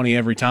top 20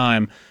 every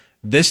time.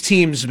 This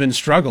team's been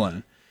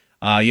struggling.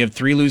 You have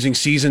 3 losing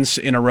seasons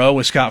in a row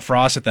with Scott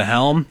Frost at the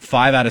helm,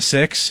 5 out of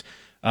 6.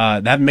 They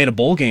haven't made a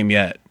bowl game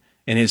yet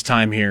in his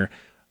time here.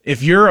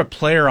 If you're a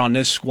player on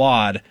this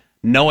squad,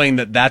 knowing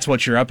that that's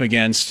what you're up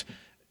against,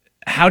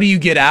 how do you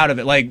get out of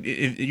it? Like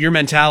your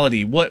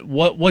mentality, what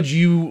would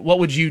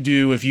you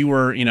do if you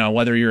were,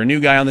 whether you're a new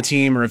guy on the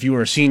team or if you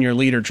were a senior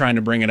leader trying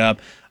to bring it up?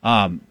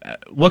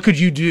 What could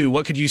you do?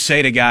 What could you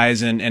say to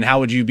guys, and how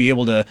would you be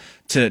able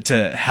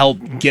to help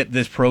get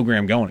this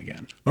program going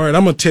again? All right,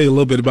 I'm going to tell you a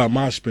little bit about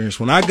my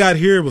experience. When I got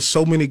here, it was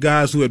so many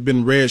guys who had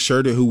been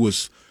red-shirted, who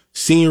was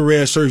senior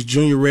red shirts,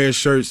 junior red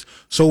shirts.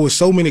 So it was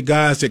so many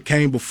guys that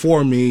came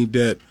before me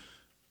that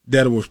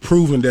it was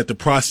proven that the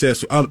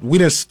process, we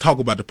didn't talk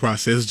about the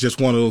process, it's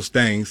just one of those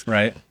things.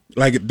 Right.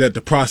 like that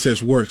the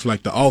process works,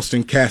 like the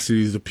Austin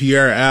Cassidys, the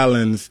Pierre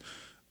Allens.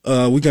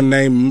 We can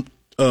name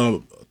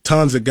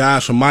tons of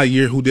guys from my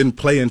year who didn't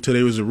play until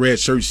they was a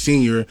redshirt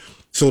senior.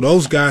 So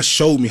those guys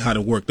showed me how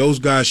to work. Those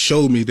guys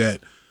showed me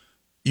that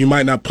you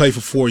might not play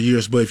for 4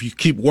 years, but if you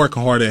keep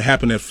working hard, it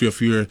happened that 5th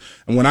year.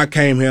 And when I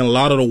came here, a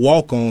lot of the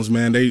walk-ons,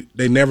 man,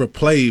 they never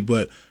played,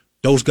 but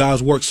those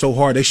guys worked so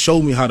hard. They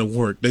showed me how to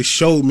work. They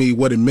showed me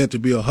what it meant to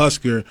be a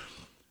Husker.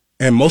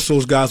 And most of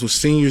those guys were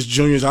seniors,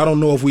 juniors. I don't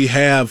know if we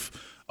have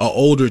an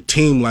older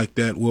team like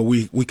that where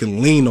we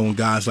can lean on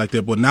guys like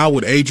that. But now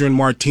with Adrian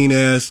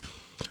Martinez,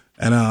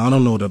 and I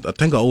don't know, I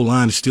think our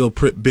O-line is still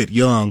a bit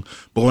young.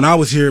 But when I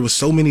was here, it was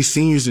so many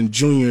seniors and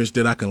juniors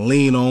that I can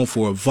lean on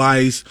for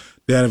advice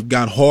that have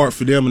got hard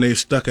for them and they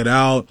stuck it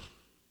out.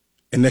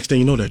 And next thing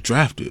you know, they're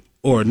drafted.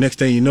 Or next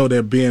thing you know,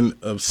 they're being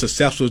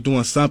successful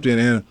doing something,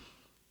 and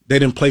they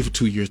didn't play for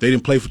 2 years. They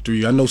didn't play for 3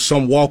 years. I know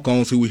some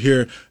walk-ons who were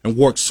here and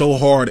worked so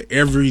hard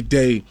every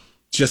day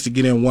just to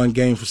get in one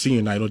game for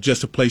senior night or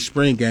just to play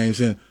spring games.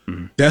 And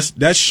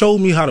that showed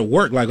me how to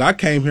work. Like, I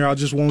came here, I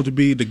just wanted to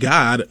be the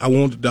guy. I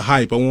wanted the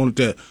hype. I wanted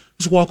to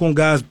just walk on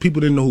guys.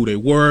 People didn't know who they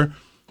were.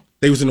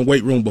 They was in the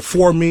weight room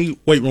before me,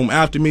 weight room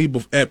after me,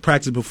 at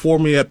practice before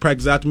me, at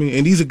practice after me.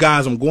 And these are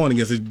guys I'm going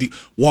against,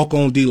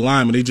 walk-on D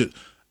linemen. They just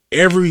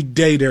every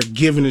day they're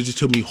giving it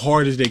to me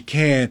hard as they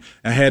can.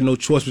 I had no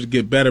choice but to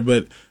get better,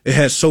 but it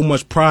had so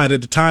much pride.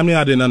 At the time,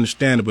 I didn't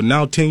understand it. But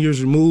now, 10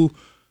 years removed,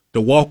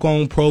 the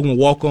walk-on program,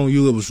 walk-on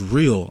you, it was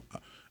real.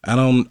 I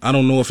don't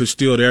know if it's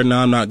still there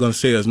now. I'm not going to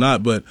say it's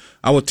not, but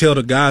I would tell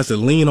the guys to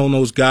lean on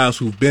those guys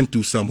who've been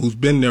through something, who's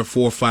been there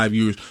 4 or 5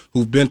 years,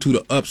 who've been through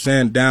the ups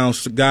and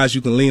downs. Guys you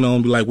can lean on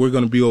and be like, we're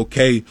going to be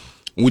okay.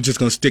 We're just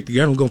going to stick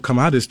together. We're going to come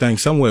out of this thing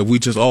somewhere if we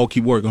just all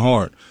keep working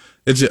hard.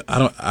 It's just,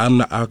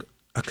 I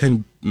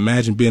couldn't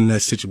imagine being in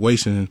that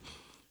situation.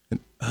 And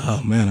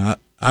oh man,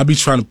 I be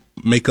trying to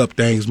make up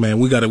things, man.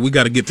 We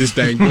gotta get this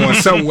thing going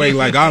some way.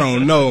 Like, I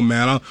don't know,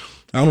 man. I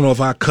don't know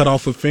if I cut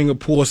off a finger,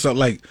 pull something.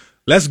 Like,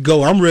 let's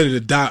go. I'm ready to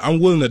die. I'm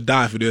willing to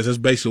die for this. That's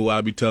basically what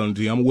I be telling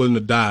you. I'm willing to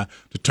die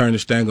to turn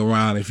this thing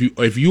around.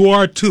 If you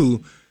are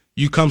too,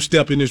 you come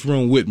step in this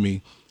room with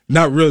me.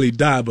 Not really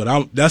die,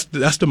 but that's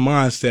the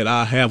mindset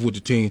I have with the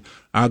team.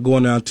 I go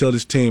in there and tell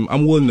this team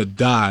I'm willing to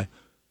die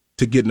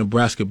to get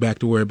Nebraska back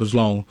to where it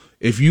belongs.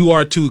 If you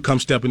are too, come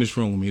step in this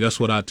room with me. That's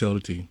what I tell the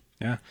team.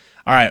 Yeah.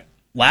 All right.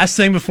 Last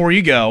thing before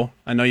you go,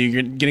 I know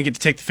you're going to get to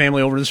take the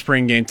family over to the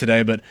spring game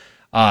today, but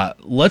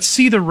let's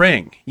see the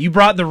ring. You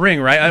brought the ring,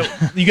 right?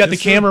 You got the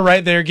camera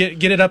right there.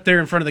 Get it up there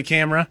in front of the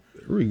camera.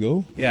 There we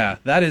go. Yeah,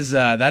 that is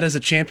a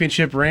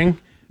championship ring.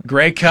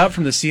 Grey Cup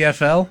from the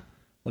CFL.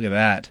 Look at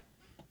that.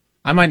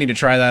 I might need to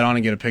try that on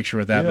and get a picture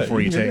with that before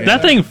you take it.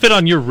 That thing fit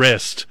on your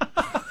wrist.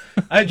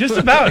 Just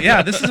about,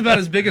 yeah. This is about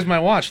as big as my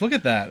watch. Look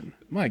at that.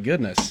 My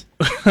goodness.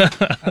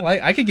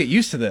 I could get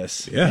used to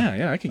this.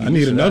 Yeah. I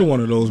need another one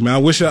of those, man. I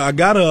wish I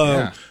got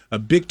a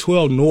Big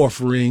 12 North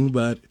ring,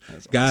 but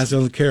guys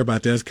don't care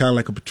about that. It's kind of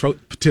like a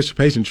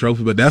participation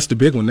trophy, but that's the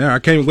big one there. I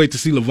can't wait to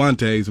see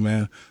Levante's,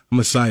 man. I'm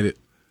excited.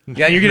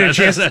 Yeah, you're getting a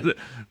chance.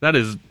 That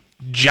is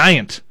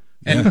giant.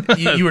 And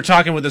you were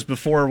talking with us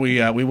before we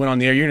went on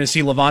the air. You're going to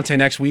see Levante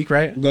next week,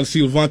 right? We're going to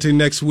see Levante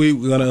next week.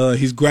 We're gonna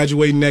he's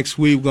graduating next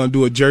week. We're going to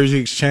do a jersey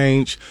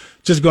exchange.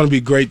 Just going to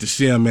be great to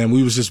see him, man.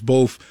 We was just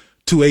both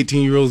two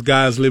 18-year-old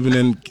guys living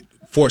in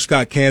Fort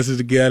Scott, Kansas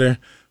together.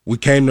 We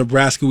came to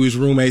Nebraska. We was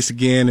roommates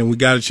again, and we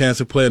got a chance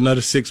to play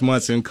another 6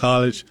 months in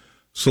college.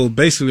 So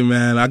basically,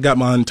 man, I got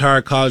my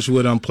entire college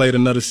with him, played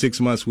another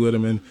 6 months with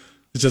him, and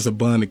it's just a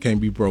bond that can't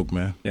be broke,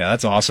 man. Yeah,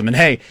 that's awesome. And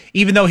hey,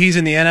 even though he's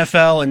in the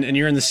NFL and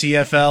you're in the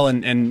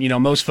CFL, and you know,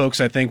 most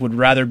folks I think would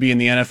rather be in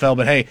the NFL,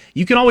 but hey,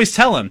 you can always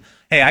tell him,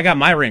 hey, I got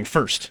my ring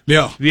first.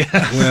 Yeah.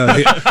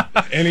 Well,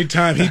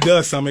 anytime he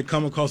does something, it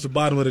come across the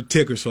bottom of the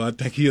ticker, so I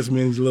think he just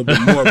means a little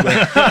bit more.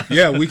 But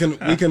yeah, we can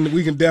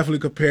definitely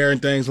compare and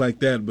things like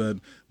that. But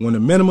when the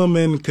minimum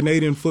in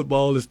Canadian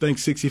football is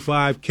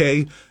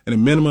 $65K and the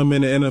minimum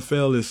in the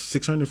NFL is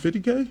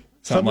 $650K.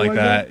 Something like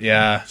that,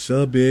 yeah. It's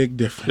a big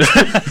difference.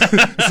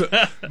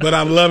 But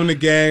I'm loving the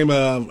game.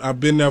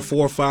 I've been there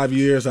 4 or 5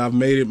 years. I've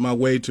made it my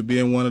way to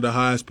being one of the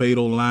highest paid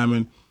old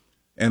linemen,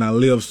 and I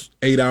live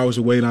 8 hours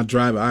away, and I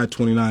drive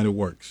I-29. It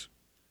works.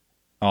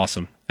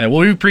 Awesome. Well,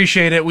 we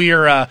appreciate it. We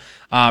are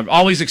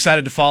always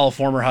excited to follow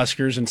former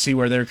Huskers and see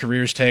where their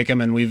careers take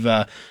them. And we've,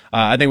 I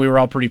think we were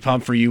all pretty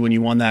pumped for you when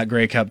you won that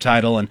Grey Cup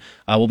title. And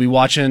we'll be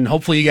watching.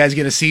 Hopefully, you guys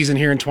get a season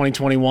here in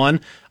 2021.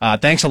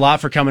 Thanks a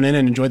lot for coming in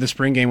and enjoy the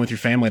spring game with your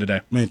family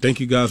today. Man, thank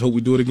you guys. Hope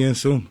we do it again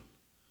soon.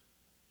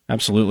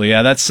 Absolutely.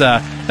 Yeah,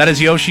 that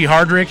is Yoshi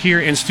Hardrick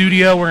here in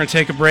studio. We're going to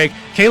take a break.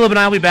 Caleb and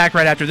I will be back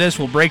right after this.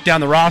 We'll break down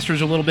the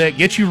rosters a little bit,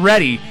 get you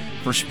ready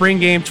for spring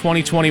game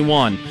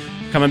 2021.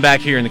 Coming back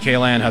here in the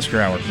KLIN Husker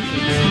Hour.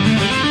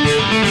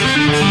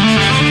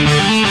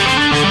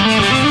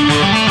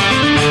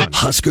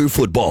 Husker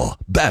football,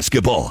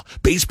 basketball,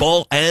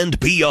 baseball, and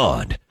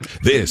beyond.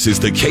 This is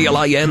the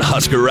KLIN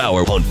Husker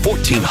Hour on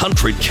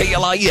 1400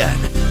 KLIN.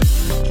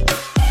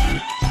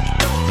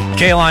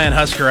 KLIN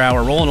Husker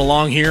Hour rolling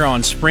along here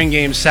on spring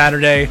game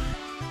Saturday.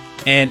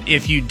 And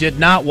if you did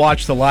not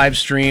watch the live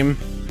stream,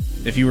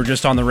 if you were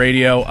just on the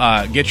radio,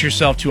 get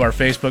yourself to our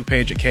Facebook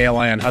page at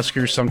KLIN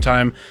Huskers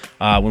sometime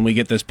when we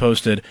get this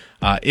posted.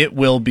 It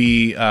will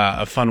be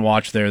a fun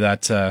watch there.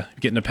 That's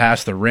getting to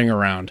pass the ring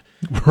around.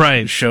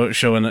 Right.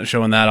 Showing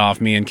that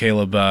off. Me and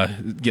Caleb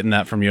getting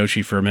that from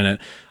Yoshi for a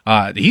minute.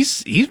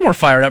 He's more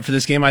fired up for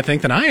this game, I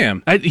think, than I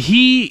am.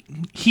 He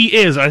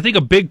is. I think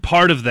a big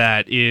part of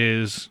that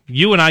is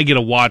you and I get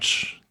to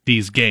watch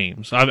these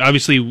games.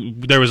 Obviously,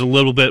 there was a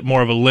little bit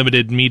more of a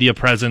limited media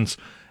presence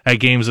at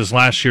games this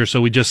last year,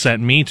 so we just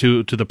sent me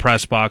to the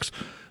press box.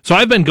 So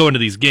I've been going to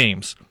these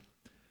games.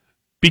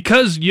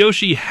 Because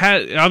Yoshi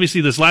had, obviously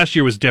this last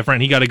year was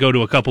different, he got to go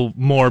to a couple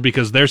more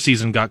because their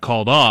season got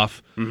called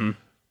off. Mm-hmm.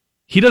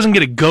 He doesn't get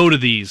to go to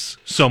these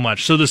so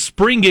much. So the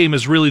spring game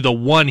is really the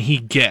one he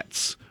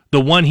gets. The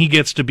one he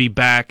gets to be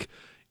back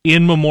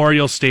in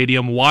Memorial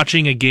Stadium,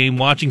 watching a game,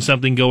 watching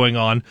something going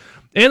on.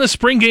 And the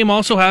spring game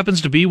also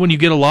happens to be when you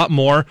get a lot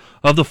more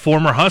of the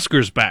former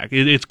Huskers back.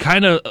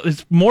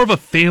 It's more of a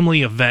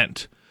family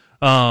event,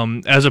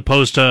 as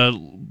opposed to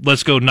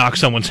let's go knock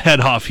someone's head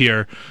off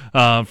here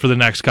for the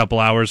next couple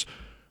hours.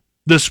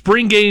 The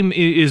spring game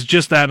is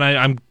just that, and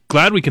I'm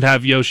glad we could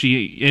have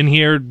Yoshi in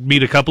here,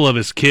 meet a couple of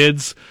his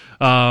kids,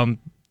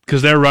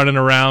 because they're running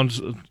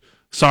around.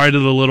 Sorry to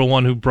the little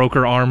one who broke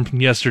her arm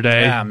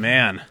yesterday. Yeah,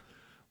 man.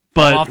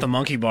 But off the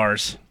monkey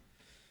bars.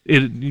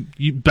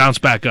 You bounce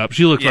back up.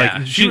 She looked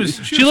like she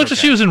looked like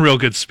she was in real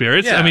good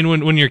spirits. Yeah. I mean,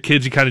 when you're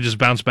kids, you kind of just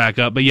bounce back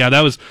up. But yeah,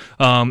 that was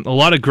a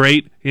lot of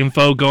great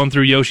info going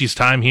through Yoshi's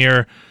time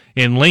here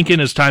in Lincoln,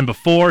 his time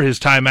before, his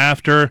time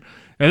after,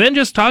 and then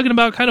just talking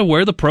about kind of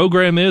where the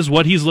program is,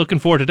 what he's looking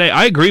for today.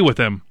 I agree with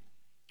him.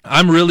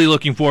 I'm really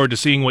looking forward to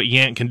seeing what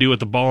Yant can do with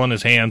the ball in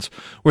his hands,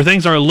 where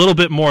things are a little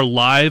bit more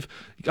live.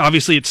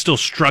 Obviously, it's still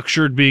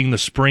structured, being the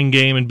spring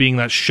game and being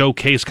that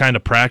showcase kind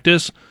of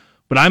practice.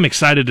 But I'm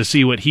excited to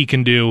see what he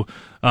can do.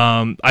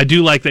 I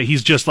do like that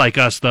he's just like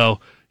us, though.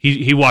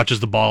 He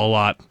watches the ball a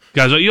lot.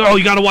 Guys,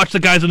 you got to watch the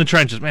guys in the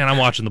trenches. Man, I'm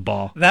watching the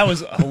ball. That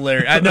was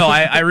hilarious.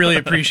 I really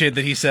appreciate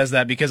that he says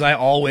that, because I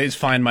always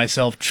find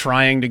myself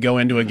trying to go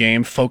into a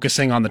game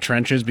focusing on the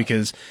trenches,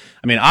 because,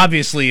 I mean,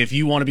 obviously, if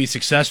you want to be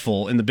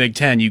successful in the Big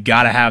Ten, you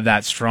got to have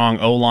that strong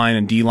O-line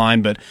and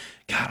D-line, but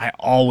God, I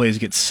always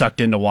get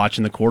sucked into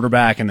watching the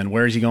quarterback, and then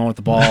where's he going with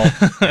the ball,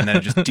 and then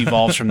it just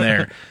devolves from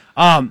there.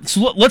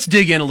 So let's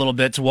dig in a little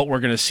bit to what we're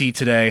going to see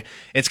today.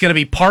 It's going to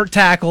be part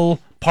tackle,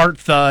 part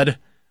thud,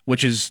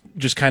 which is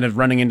just kind of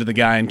running into the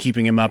guy and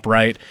keeping him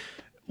upright.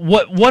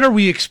 What are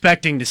we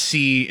expecting to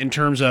see in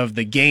terms of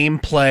the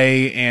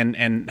gameplay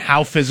and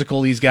how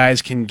physical these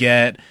guys can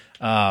get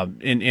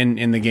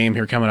in the game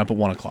here coming up at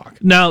 1 o'clock?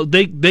 Now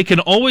they can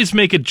always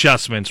make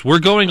adjustments. We're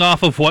going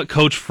off of what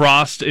Coach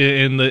Frost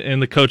in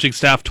the coaching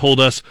staff told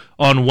us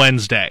on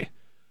Wednesday.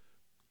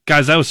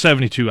 Guys, that was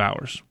 72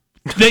 hours.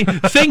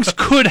 Things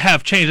could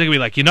have changed. They could be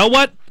like, you know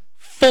what?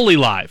 Fully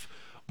live.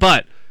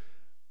 But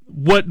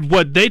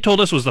what they told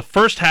us was the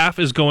first half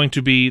is going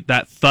to be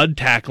that thud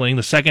tackling,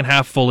 the second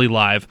half fully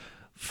live.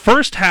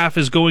 First half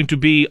is going to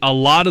be a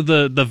lot of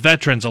the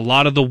veterans, a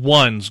lot of the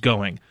ones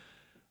going.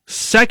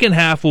 Second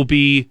half will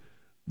be,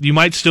 you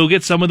might still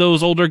get some of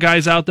those older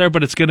guys out there,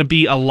 but it's going to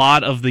be a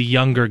lot of the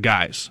younger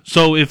guys.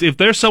 So if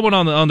there's someone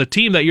on the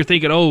team that you're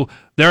thinking, oh,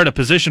 they're at a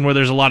position where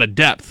there's a lot of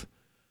depth,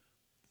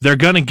 they're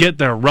going to get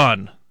their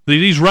run.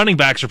 These running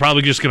backs are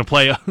probably just going to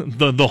play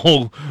the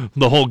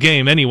whole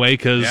game anyway,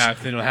 because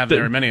if they don't have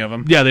very many of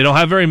them. Yeah, they don't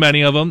have very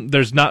many of them.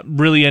 There's not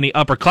really any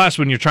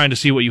upperclassmen. You're trying to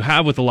see what you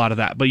have with a lot of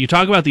that. But you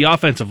talk about the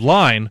offensive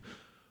line.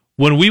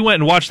 When we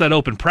went and watched that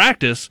open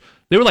practice,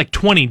 they were like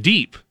 20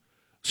 deep.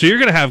 So you're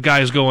going to have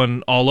guys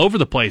going all over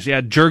the place.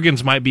 Yeah,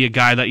 Juergens might be a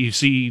guy that you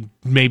see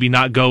maybe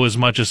not go as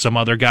much as some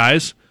other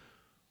guys,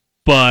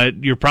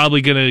 but you're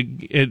probably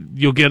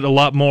you'll get a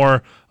lot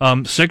more.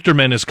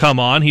 Sichterman has come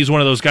on. He's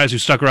one of those guys who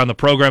stuck around the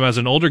program as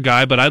an older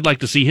guy, but I'd like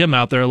to see him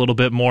out there a little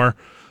bit more,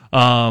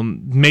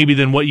 maybe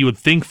than what you would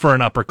think for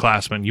an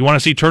upperclassman. You want to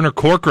see Turner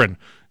Corcoran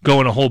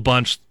going a whole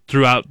bunch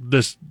throughout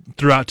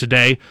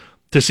today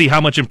to see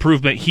how much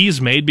improvement he's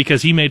made,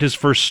 because he made his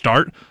first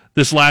start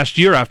this last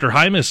year after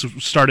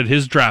Hymas started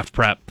his draft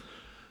prep.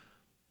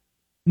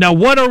 Now,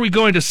 what are we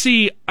going to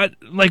see?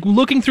 Like,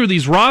 looking through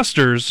these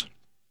rosters,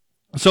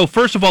 so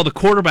first of all, the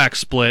quarterback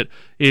split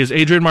is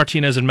Adrian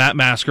Martinez and Matt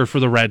Masker for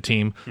the red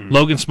team,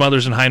 Logan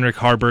Smothers and Heinrich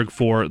Harburg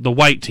for the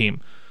white team.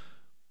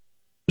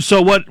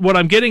 So what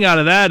I'm getting out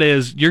of that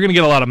is you're going to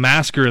get a lot of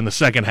Masker in the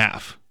second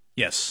half.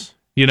 Yes.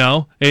 You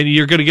know, and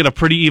you're going to get a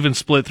pretty even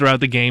split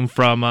throughout the game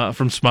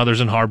from Smothers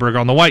and Harburg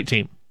on the white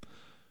team.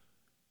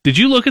 Did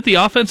you look at the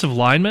offensive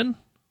linemen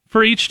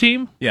for each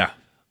team? Yeah.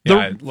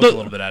 I looked a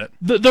little bit at it.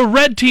 The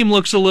red team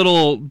looks a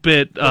little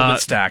bit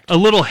stacked, a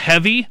little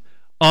heavy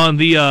on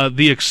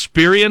the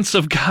experience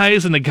of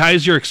guys and the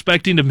guys you're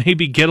expecting to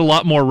maybe get a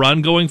lot more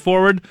run going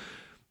forward.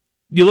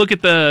 You look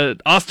at the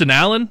Austin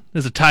Allen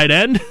as a tight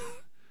end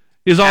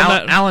is on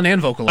that. Allen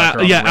and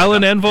Vokalek.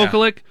 Allen and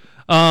Vokalek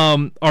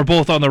are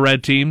both on the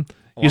red team.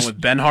 Along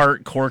with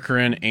Benhart,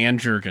 Corcoran, and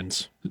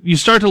Juergens. You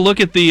start to look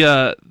at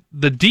the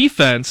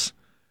defense.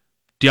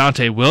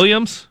 Deontay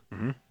Williams,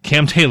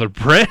 Cam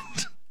Taylor-Britt,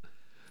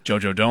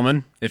 JoJo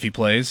Domann, if he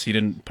plays. He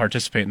didn't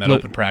participate in that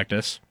open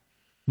practice.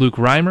 Luke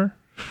Reimer.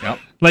 Yep.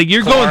 Like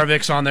you're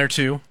Kolarovic's on there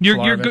too.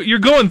 You're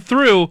going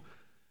through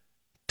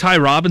Ty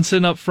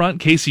Robinson up front,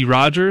 Casey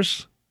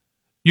Rogers.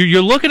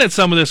 You're looking at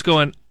some of this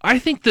going, I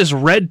think this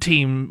red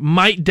team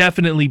might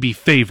definitely be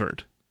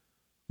favored.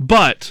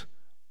 But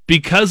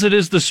because it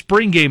is the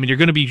spring game and you're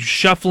going to be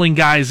shuffling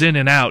guys in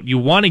and out, you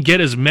want to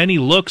get as many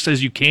looks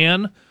as you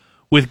can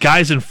with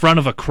guys in front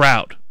of a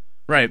crowd.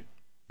 Right.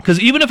 Because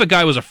even if a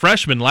guy was a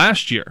freshman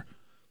last year,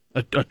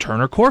 a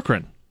Turner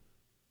Corcoran,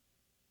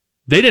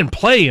 they didn't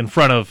play in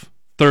front of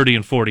 30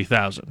 and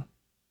 40,000.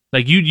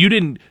 Like you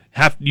didn't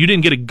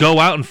get to go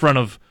out in front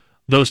of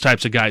those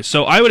types of guys.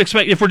 So I would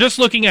expect, if we're just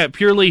looking at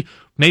purely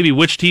maybe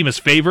which team is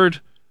favored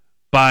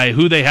by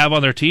who they have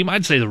on their team,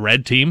 I'd say the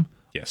red team.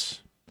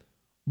 Yes.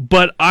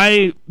 But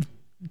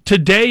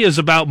today is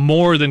about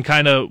more than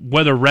kind of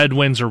whether red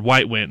wins or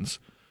white wins.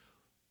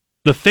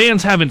 The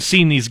fans haven't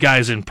seen these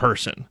guys in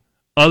person,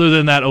 other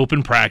than that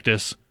open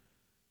practice,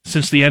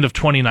 since the end of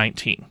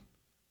 2019.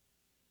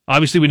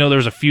 Obviously, we know there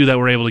was a few that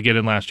were able to get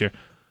in last year.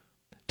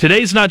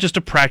 Today's not just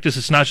a practice.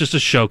 It's not just a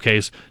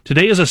showcase.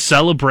 Today is a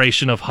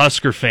celebration of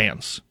Husker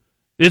fans.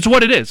 It's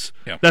what it is.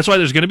 Yeah. That's why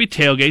there's going to be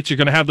tailgates. You're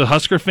going to have the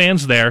Husker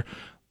fans there.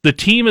 The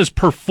team is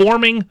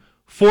performing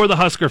for the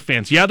Husker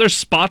fans. Yeah, there's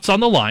spots on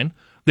the line.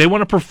 They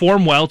want to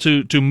perform well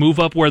to move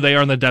up where they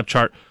are in the depth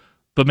chart.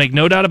 But make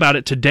no doubt about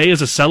it, today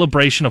is a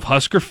celebration of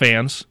Husker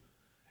fans.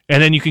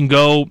 And then you can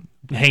go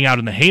hang out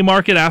in the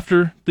Haymarket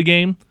after the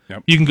game.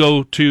 Yep. You can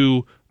go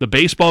to the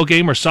baseball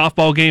game or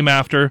softball game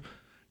after.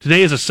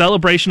 Today is a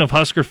celebration of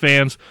Husker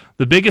fans,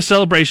 the biggest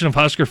celebration of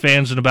Husker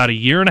fans in about a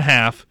year and a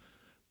half,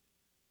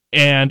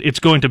 and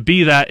it's going to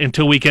be that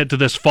until we get to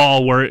this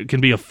fall where it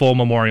can be a full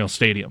Memorial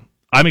Stadium.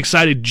 I'm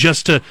excited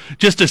just to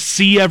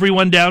see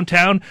everyone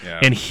downtown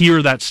and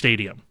hear that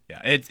stadium. Yeah,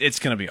 it's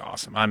going to be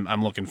awesome.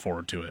 I'm looking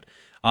forward to it.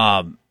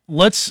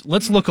 Let's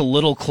look a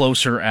little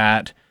closer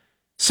at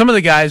some of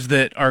the guys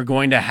that are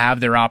going to have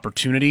their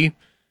opportunity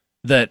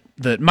that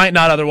might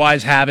not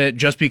otherwise have it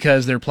just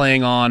because they're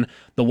playing on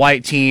the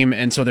white team,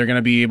 and so they're going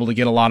to be able to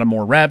get a lot of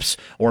more reps,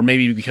 or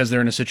maybe because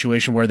they're in a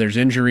situation where there's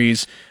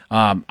injuries.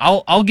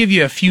 I'll give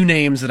you a few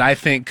names that I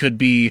think could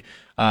be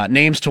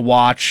names to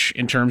watch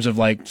in terms of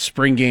like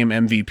spring game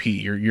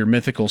MVP, your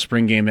mythical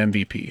spring game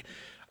MVP.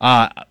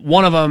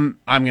 One of them,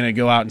 I'm going to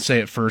go out and say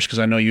it first because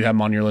I know you have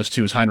him on your list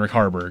too, is Heinrich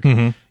Haarberg.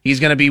 Mm-hmm.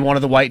 He's going to be one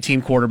of the white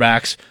team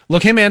quarterbacks.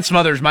 Look, him and some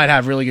others might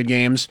have really good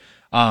games,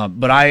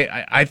 but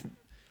I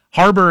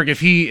Haarberg,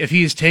 if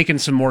he's taken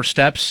some more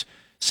steps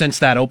since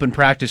that open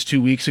practice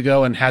 2 weeks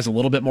ago and has a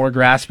little bit more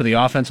grasp of the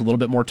offense, a little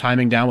bit more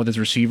timing down with his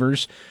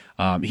receivers,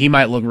 he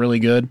might look really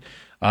good.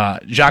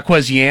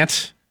 Jaquez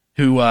Yant,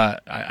 who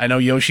I know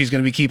Yoshi's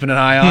going to be keeping an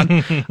eye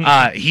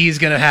on, he's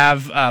going to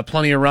have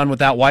plenty of run with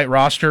that white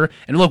roster.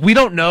 And look, we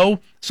don't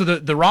know. So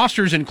the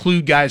rosters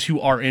include guys who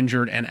are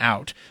injured and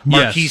out.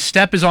 Marquise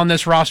Stepp is on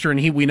this roster,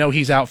 and we know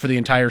he's out for the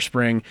entire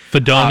spring.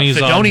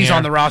 Fidoni's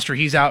on the roster.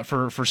 He's out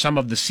for some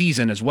of the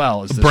season as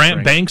well.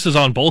 Brant Banks is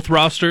on both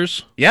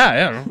rosters.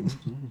 Yeah.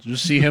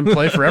 Just see him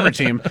play for every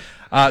team.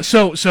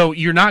 So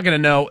you're not going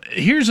to know.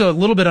 Here's a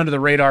little bit under the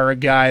radar, a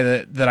guy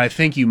that I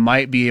think you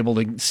might be able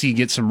to see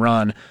get some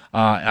run.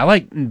 I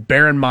like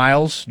Baron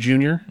Miles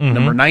Jr.,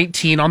 number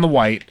 19 on the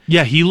white.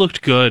 Yeah, he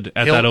looked good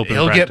at that open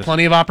practice. He'll get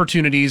plenty of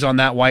opportunities on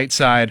that white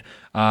side,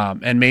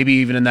 and maybe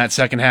even in that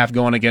second half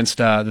going against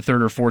the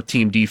third or fourth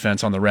team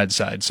defense on the red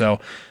side. So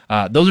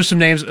those are some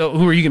names.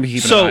 Who are you going to be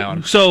keeping an eye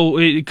on? So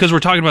because we're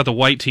talking about the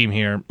white team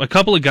here, a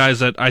couple of guys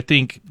that I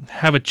think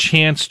have a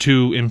chance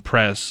to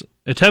impress.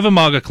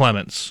 Etevamaga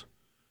Clements.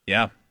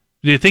 Yeah.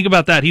 You think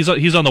about that. He's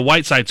on the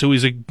white side, so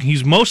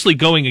he's mostly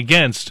going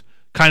against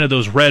kind of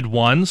those red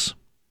ones.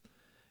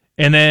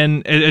 And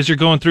then as you're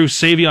going through,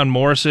 Savion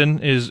Morrison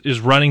is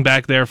running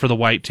back there for the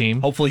white team.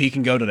 Hopefully he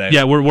can go today.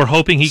 Yeah, we're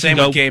hoping he can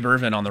go. Same with Gabe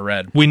Irvin on the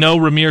red. We know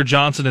Ramir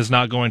Johnson is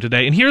not going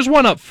today. And here's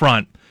one up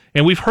front,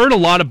 and we've heard a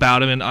lot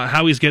about him and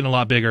how he's getting a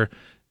lot bigger.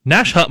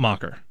 Nash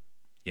Hutmacher.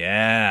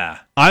 Yeah.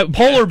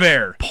 Polar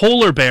Bear.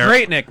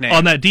 Great nickname.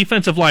 On that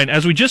defensive line.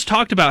 As we just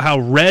talked about how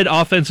red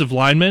offensive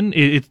linemen,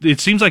 it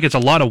seems like it's a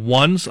lot of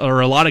ones or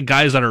a lot of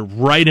guys that are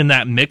right in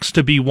that mix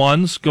to be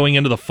ones going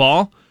into the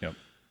fall. Yep.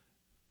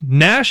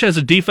 Nash as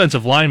a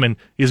defensive lineman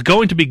is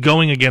going to be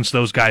going against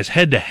those guys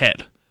head to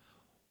head.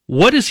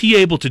 What is he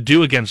able to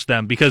do against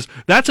them? Because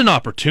that's an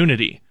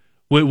opportunity.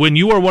 When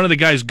you are one of the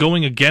guys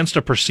going against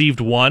a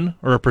perceived one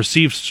or a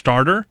perceived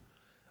starter,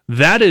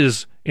 that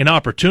is an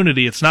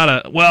opportunity. It's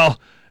not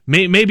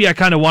maybe I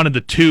kind of wanted the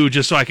two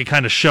just so I could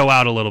kind of show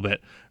out a little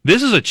bit.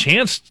 This is a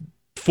chance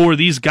for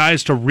these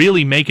guys to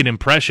really make an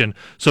impression.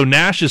 So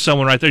Nash is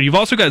someone right there. You've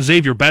also got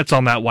Xavier Betts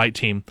on that white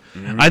team.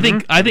 Mm-hmm.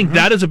 I think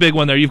that is a big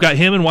one there. You've got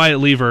him and Wyatt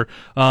Lever,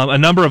 a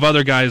number of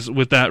other guys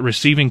with that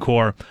receiving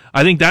core.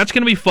 I think that's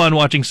going to be fun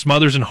watching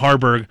Smothers and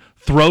Haarberg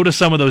throw to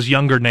some of those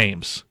younger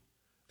names.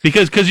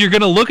 Because you're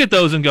going to look at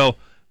those and go,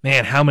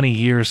 man, how many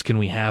years can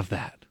we have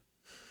that?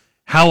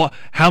 How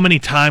many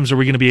times are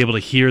we going to be able to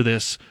hear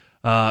this?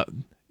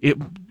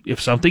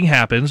 if something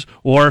happens,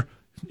 or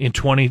in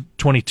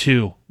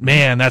 2022,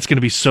 man, that's going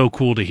to be so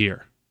cool to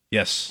hear.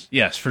 Yes,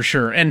 for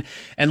sure. And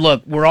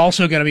look, we're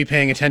also going to be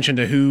paying attention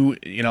to who,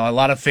 a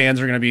lot of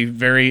fans are going to be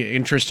very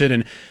interested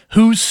in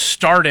who's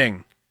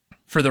starting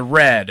for the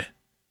Red,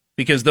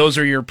 because those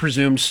are your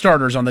presumed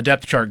starters on the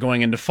depth chart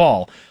going into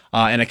fall.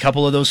 And a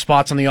couple of those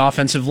spots on the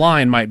offensive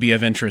line might be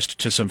of interest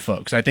to some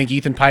folks. I think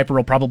Ethan Piper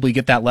will probably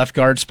get that left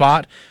guard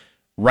spot.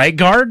 Right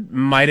guard,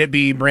 might it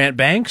be Brant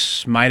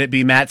Banks? Might it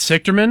be Matt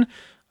Sichterman?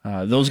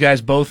 Those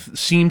guys both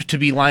seemed to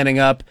be lining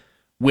up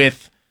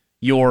with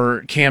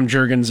your Cam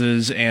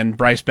Jurgenses and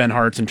Bryce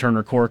Benharts and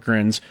Turner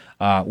Corcoran's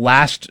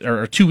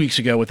 2 weeks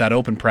ago with that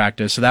open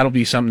practice. So that'll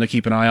be something to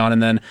keep an eye on.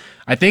 And then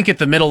I think at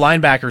the middle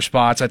linebacker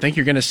spots, I think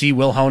you're going to see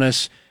Will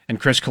Honus and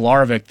Chris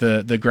Kolarovic,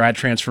 the grad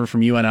transfer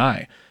from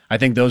UNI. I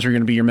think those are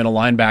going to be your middle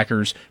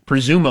linebackers,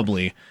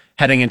 presumably,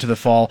 heading into the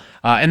fall.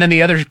 And then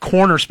the other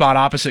corner spot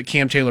opposite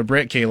Cam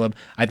Taylor-Britt, Caleb,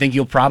 I think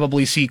you'll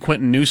probably see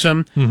Quentin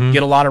Newsome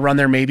get a lot of run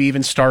there, maybe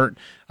even start.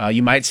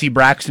 You might see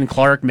Braxton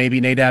Clark, maybe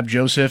Nadab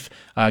Joseph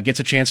gets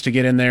a chance to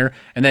get in there.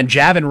 And then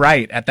Javin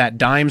Wright at that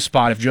dime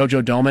spot, if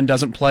JoJo Domann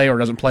doesn't play or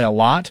doesn't play a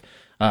lot,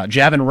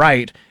 Javin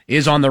Wright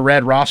is on the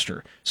Red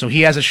roster. So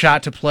he has a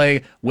shot to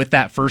play with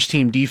that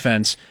first-team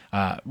defense.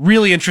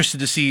 Really interested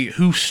to see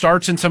who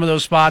starts in some of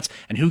those spots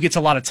and who gets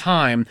a lot of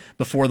time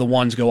before the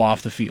ones go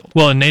off the field.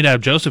 Well, and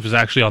Nadab Joseph is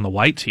actually on the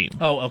white team.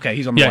 Oh, okay,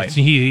 he's on the white.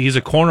 He's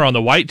a corner on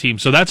the white team.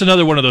 So that's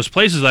another one of those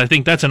places I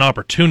think that's an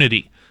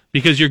opportunity,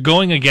 because you're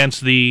going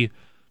against the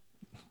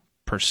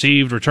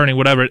perceived returning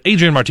whatever.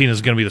 Adrian Martinez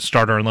is going to be the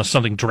starter unless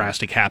something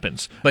drastic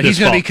happens. But he's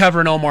going to be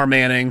covering Omar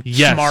Manning,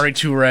 Samori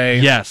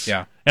Toure. Yes.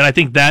 Yeah. And I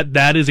think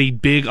that is a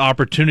big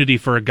opportunity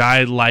for a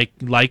guy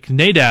like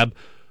Nadab,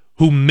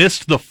 who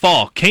missed the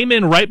fall. Came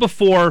in right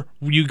before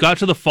you got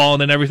to the fall,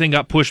 and then everything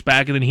got pushed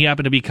back, and then he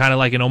happened to be kind of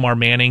like an Omar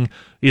Manning.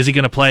 Is he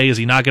going to play? Is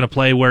he not going to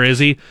play? Where is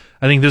he?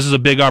 I think this is a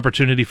big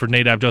opportunity for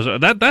Nadab Joseph.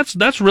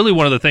 That's really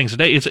one of the things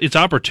today. It's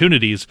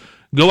opportunities.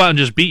 Go out and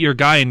just beat your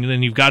guy, and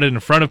then you've got it in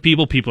front of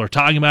people. People are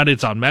talking about it.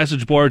 It's on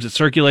message boards. It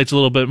circulates a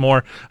little bit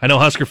more. I know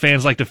Husker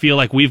fans like to feel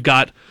like we've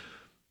got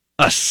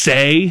a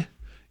say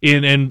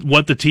in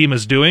what the team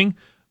is doing.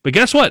 But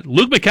guess what?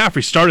 Luke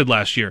McCaffrey started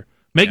last year.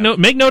 Make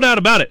no doubt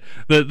about it.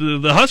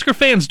 The Husker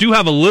fans do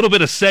have a little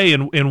bit of say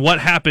in what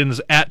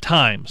happens at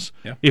times,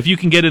 if you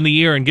can get in the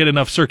ear and get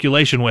enough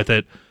circulation with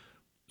it.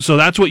 So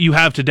that's what you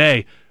have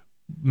today.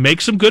 Make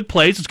some good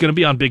plays. It's going to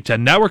be on Big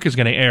Ten Network. It's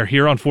going to air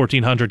here on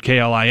 1400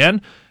 KLIN.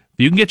 If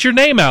you can get your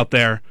name out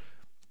there,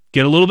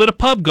 get a little bit of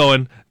pub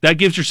going, that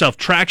gives yourself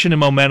traction and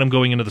momentum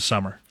going into the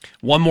summer.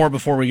 One more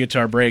before we get to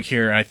our break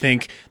here. I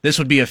think this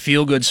would be a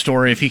feel-good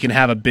story if he can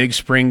have a big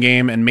spring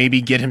game and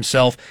maybe get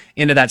himself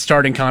into that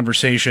starting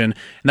conversation, and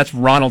that's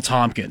Ronald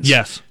Tompkins.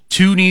 Yes.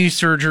 2 knee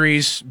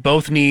surgeries,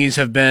 both knees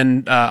have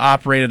been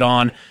operated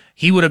on.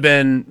 He would have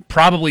been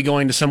probably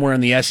going to somewhere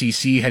in the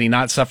SEC had he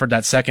not suffered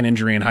that second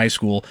injury in high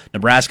school.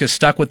 Nebraska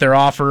stuck with their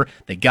offer.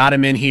 They got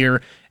him in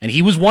here, and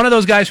he was one of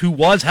those guys who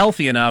was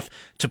healthy enough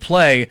to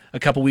play a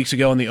couple weeks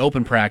ago in the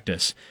open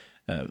practice.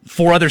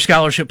 4 other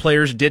scholarship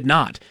players did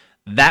not.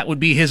 That would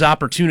be his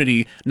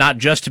opportunity, not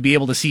just to be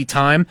able to see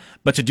time,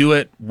 but to do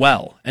it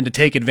well and to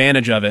take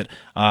advantage of it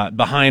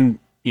behind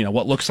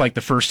what looks like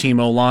the first team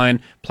O-line,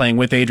 playing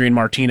with Adrian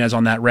Martinez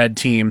on that Red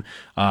team.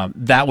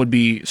 That would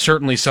be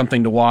certainly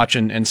something to watch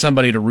and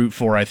somebody to root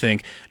for, I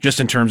think, just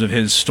in terms of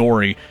his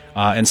story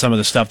and some of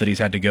the stuff that he's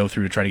had to go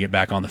through to try to get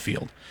back on the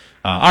field.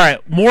 All right,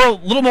 a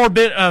little more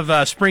bit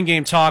of spring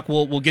game talk.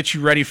 We'll get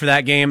you ready for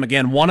that game.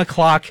 Again, 1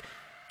 o'clock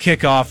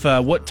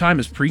kickoff. What time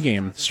is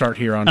pregame start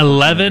here on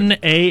 11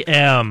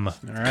 a.m.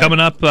 Right. Coming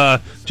up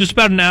just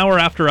about an hour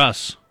after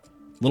us.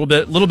 Little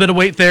bit of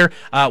wait there.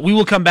 We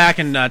will come back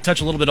and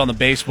touch a little bit on the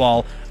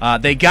baseball.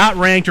 They got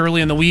ranked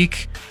early in the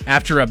week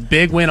after a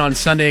big win on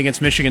Sunday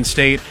against Michigan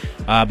State,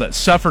 but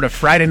suffered a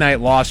Friday night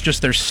loss,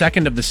 just their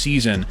second of the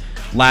season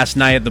last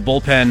night. The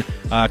bullpen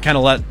kind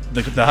of let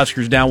the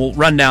Huskers down. We'll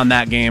run down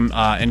that game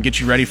and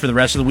get you ready for the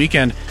rest of the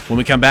weekend when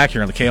we come back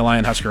here on the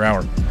KLIN Husker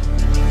Hour.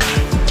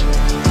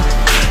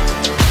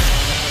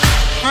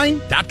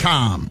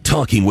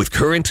 Talking with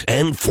current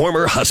and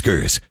former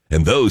Huskers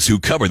and those who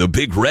cover the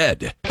Big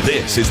Red.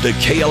 This is the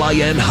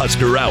KLIN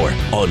Husker Hour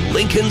on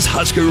Lincoln's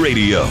Husker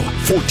Radio,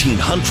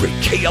 1400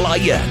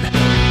 KLIN.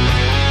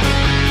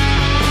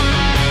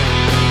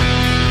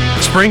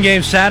 Spring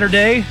game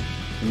Saturday,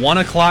 1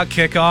 o'clock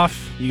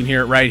kickoff. You can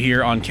hear it right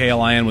here on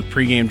KLIN with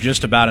pregame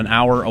just about an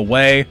hour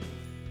away.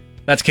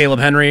 That's Caleb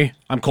Henry.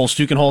 I'm Cole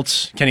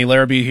Stukenholtz. Kenny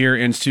Larrabee here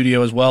in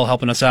studio as well,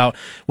 helping us out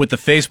with the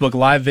Facebook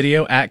Live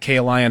video at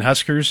KLIN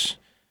Huskers.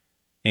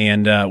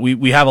 And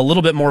we have a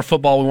little bit more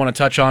football we want to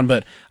touch on,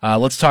 but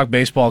let's talk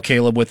baseball,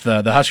 Caleb, with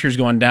the Huskers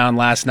going down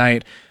last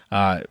night.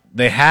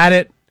 They had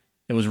it.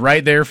 It was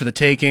right there for the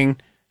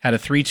taking. Had a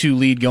 3-2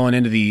 lead going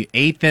into the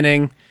 8th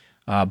inning.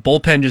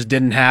 Bullpen just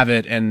didn't have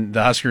it, and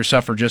the Huskers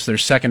suffered just their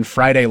second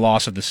Friday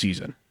loss of the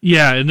season.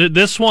 Yeah, and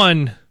this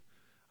one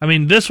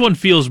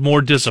feels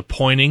more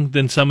disappointing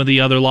than some of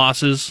the other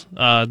losses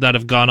that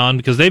have gone on,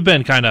 because they've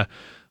been kind of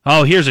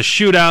oh, here's a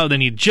shootout,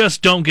 then you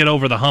just don't get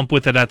over the hump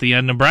with it at the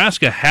end.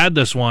 Nebraska had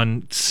this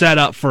one set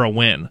up for a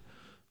win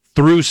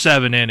through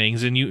 7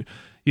 innings, and you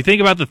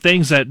think about the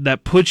things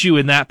that put you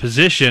in that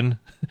position.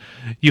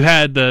 You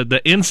had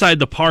the inside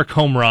the park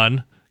home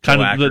run,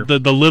 kind of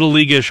the little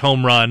league-ish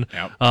home run,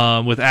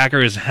 with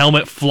Acker, his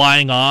helmet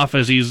flying off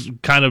as he's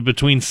kind of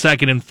between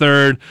second and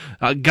third,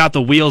 got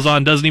the wheels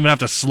on, doesn't even have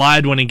to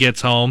slide when he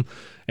gets home.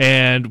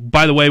 And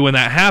by the way, when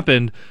that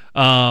happened,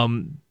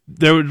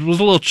 there was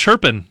a little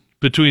chirping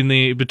between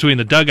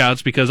the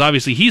dugouts, because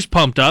obviously he's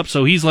pumped up,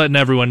 so he's letting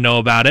everyone know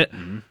about it.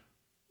 Mm-hmm.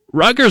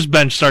 Rutgers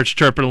bench starts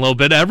chirping a little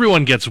bit.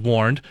 Everyone gets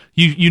warned.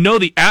 You know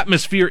the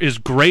atmosphere is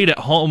great at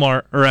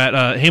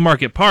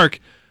Haymarket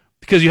Park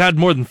because you had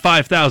more than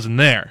 5,000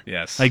 there.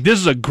 Yes, like this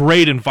is a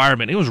great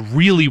environment. It was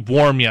really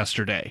warm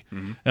yesterday.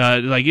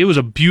 Mm-hmm. Like it was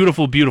a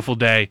beautiful, beautiful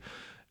day.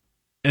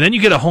 And then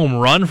you get a home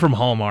run from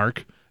Hallmark,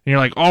 and you're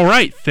like, all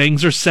right,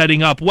 things are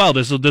setting up well.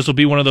 This will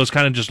be one of those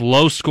kind of just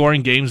low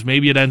scoring games.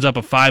 Maybe it ends up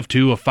a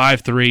 5-2, a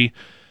 5-3,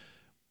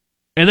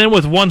 and then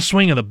with one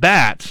swing of the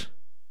bat,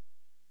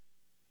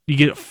 you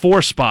get a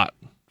 4 spot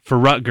for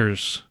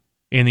Rutgers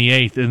in the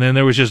 8th, and then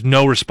there was just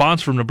no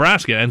response from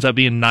Nebraska. It ends up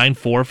being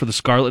 9-4 for the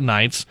Scarlet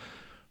Knights.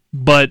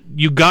 But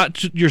you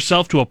got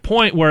yourself to a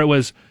point where it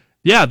was,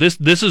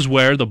 this is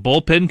where the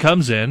bullpen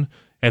comes in,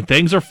 and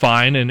things are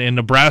fine, and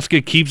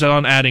Nebraska keeps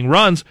on adding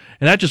runs,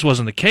 and that just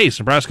wasn't the case.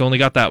 Nebraska only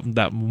got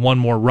that one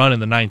more run in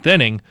the 9th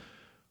inning.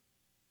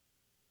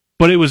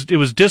 But it was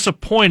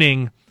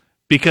disappointing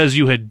because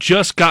you had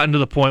just gotten to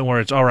the point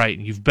where it's, all right,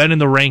 you've been in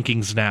the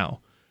rankings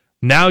now.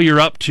 Now you're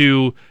up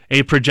to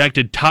a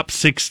projected top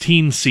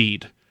 16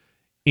 seed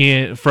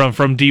from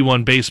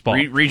D1 baseball.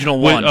 Regional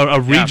 1. A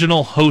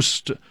regional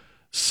host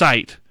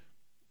site.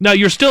 Now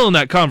you're still in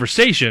that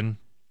conversation,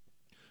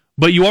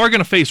 but you are going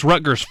to face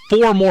Rutgers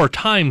 4 more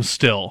times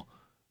still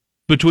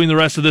between the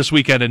rest of this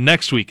weekend and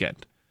next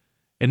weekend.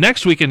 And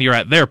next weekend you're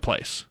at their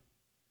place.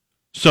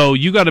 So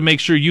you got to make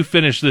sure you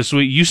finish this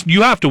week.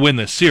 You have to win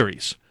this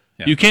series.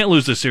 Yeah. You can't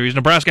lose this series.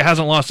 Nebraska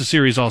hasn't lost a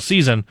series all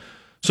season.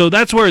 So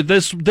that's where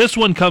this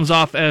one comes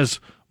off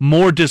as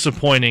more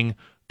disappointing,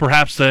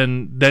 perhaps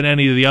than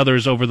any of the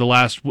others over the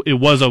last. It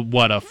was a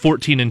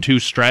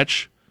 14-2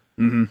 stretch.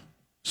 Mm-hmm.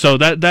 So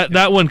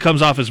that one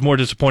comes off as more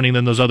disappointing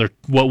than those other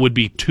what would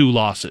be 2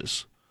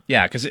 losses.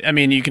 Yeah, because I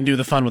mean you can do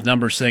the fun with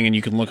numbers thing, and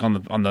you can look on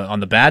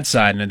the bad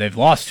side, and they've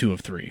lost 2 of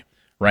 3,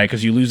 right?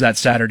 Because you lose that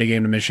Saturday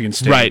game to Michigan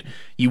State. Right.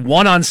 You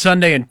won on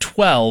Sunday in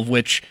 12,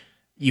 which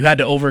you had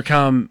to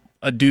overcome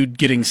a dude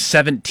getting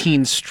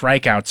 17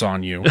 strikeouts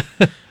on you.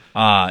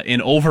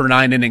 In over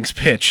 9 innings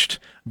pitched,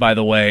 by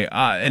the way.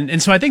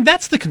 And so I think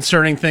that's the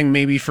concerning thing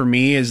maybe for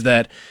me, is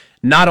that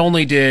not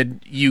only did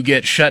you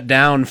get shut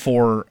down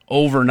for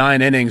over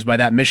 9 innings by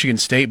that Michigan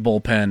State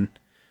bullpen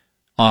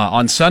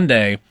on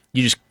Sunday,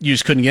 you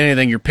just couldn't get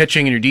anything. Your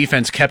pitching and your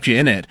defense kept you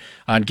in it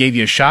and gave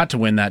you a shot to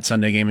win that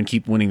Sunday game and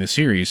keep winning the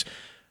series.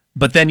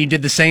 But then you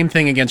did the same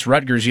thing against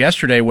Rutgers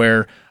yesterday,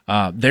 where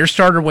their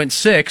starter went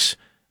 6,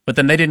 but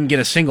then they didn't get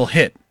a single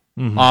hit.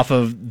 Mm-hmm. Off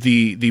of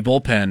the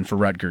bullpen for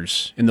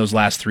Rutgers in those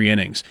last 3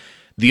 innings.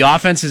 The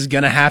offense is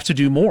going to have to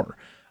do more.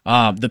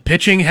 The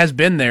pitching has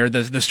been there.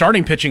 The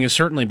starting pitching has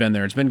certainly been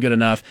there. It's been good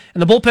enough.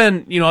 And the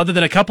bullpen, other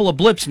than a couple of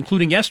blips,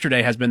 including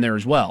yesterday, has been there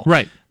as well.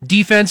 Right.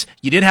 Defense,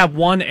 you did have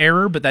 1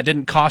 error, but that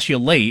didn't cost you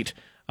late.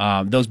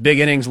 Those big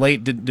innings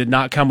late did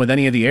not come with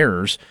any of the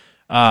errors.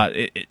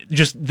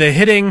 Just the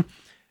hitting,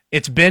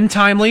 it's been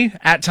timely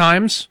at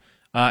times,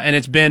 and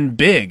it's been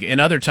big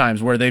in other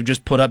times where they've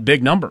just put up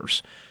big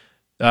numbers.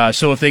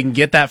 So if they can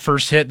get that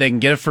first hit, they can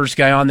get a first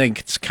guy on, they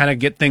can kind of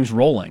get things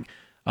rolling.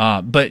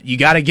 But you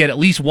got to get at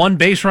least 1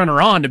 base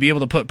runner on to be able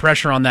to put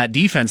pressure on that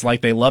defense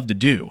like they love to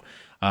do.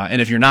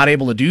 And if you're not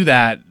able to do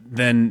that,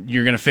 then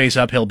you're going to face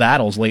uphill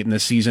battles late in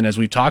this season, as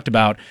we've talked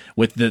about,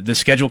 with the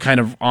schedule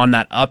kind of on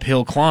that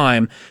uphill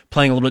climb,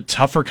 playing a little bit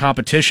tougher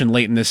competition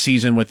late in this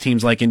season with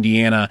teams like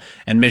Indiana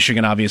and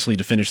Michigan, obviously,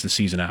 to finish the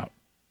season out.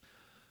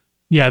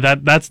 Yeah,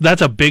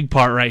 that's a big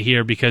part right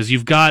here, because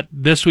you've got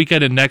this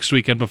weekend and next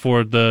weekend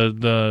before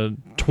the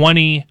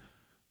 20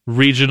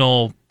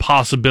 regional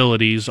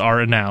possibilities are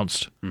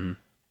announced, mm-hmm.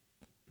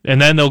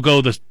 and then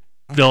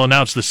they'll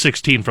announce the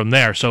 16 from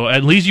there. So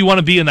at least you want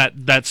to be in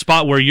that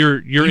spot where you're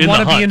in the hunt. You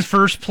want to be in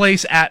first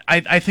place.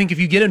 I think if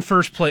you get in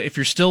first place, if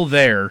you're still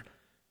there,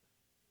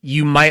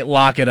 you might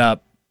lock it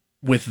up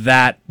with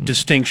that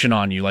distinction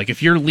on you. Like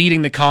if you're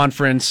leading the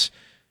conference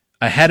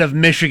ahead of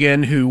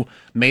Michigan, who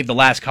made the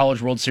last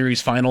College World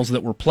Series finals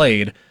that were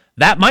played,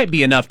 that might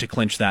be enough to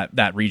clinch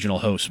that regional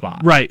host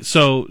spot. Right.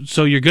 So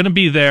you're going to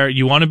be there.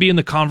 You want to be in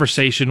the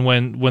conversation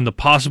when the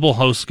possible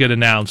hosts get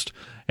announced,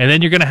 and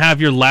then you're going to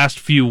have your last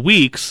few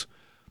weeks,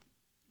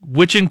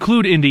 which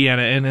include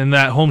Indiana and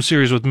that home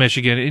series with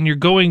Michigan, and you're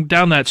going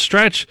down that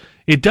stretch.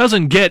 It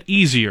doesn't get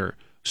easier,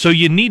 so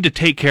you need to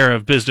take care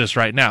of business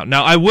right now.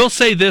 Now, I will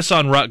say this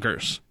on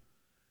Rutgers.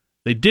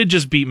 They did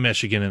just beat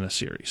Michigan in a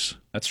series.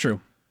 That's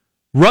true.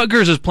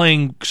 Rutgers is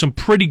playing some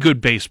pretty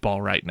good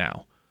baseball right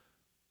now.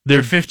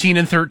 They're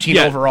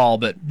 15-13 overall,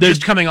 but they're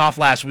just coming off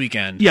last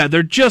weekend. Yeah,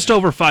 they're just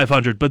over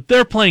 500, but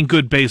they're playing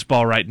good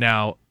baseball right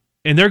now,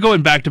 and they're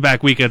going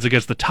back-to-back weekends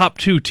against the top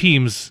 2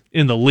 teams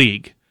in the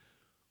league.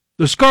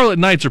 The Scarlet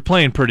Knights are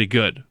playing pretty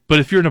good, but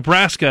if you're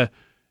Nebraska,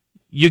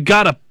 you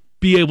got to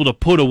be able to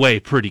put away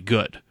pretty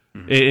good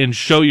and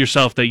show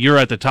yourself that you're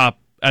at the top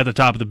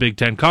of the Big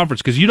Ten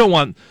Conference, because you don't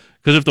want,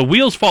 because if the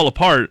wheels fall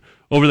apart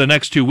over the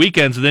next 2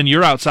 weekends, and then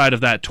you're outside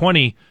of that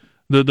 20,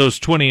 those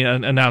 20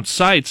 announced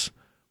sites.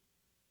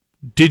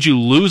 Did you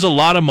lose a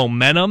lot of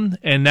momentum,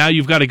 and now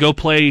you've got to go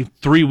play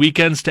 3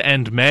 weekends to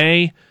end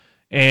May?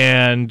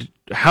 And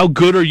how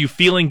good are you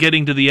feeling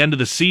getting to the end of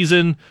the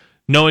season,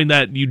 knowing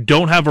that you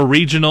don't have a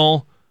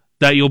regional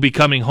that you'll be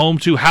coming home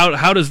to?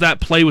 How does that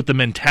play with the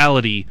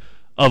mentality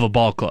of a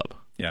ball club?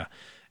 Yeah.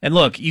 And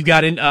look, you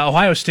got in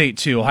Ohio State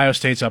too. Ohio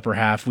State's upper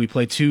half. We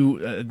play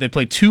 2. They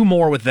play 2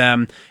 more with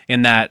them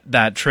in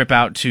that trip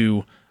out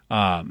to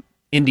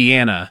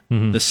Indiana,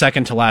 the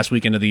second to last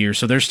weekend of the year.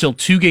 So there's still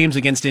 2 games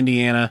against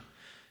Indiana.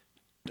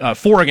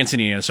 4 against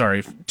Indiana,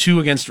 sorry. 2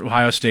 against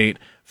Ohio State,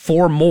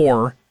 4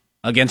 more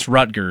against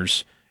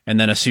Rutgers, and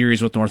then a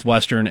series with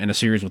Northwestern and a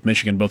series with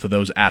Michigan, both of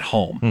those at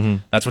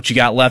home. That's what you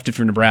got left if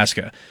you're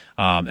Nebraska.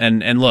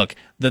 And look,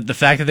 the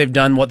fact that they've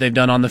done what they've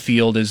done on the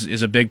field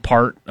is a big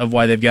part of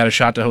why they've got a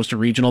shot to host a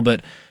regional,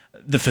 but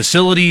the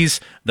facilities,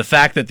 the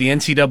fact that the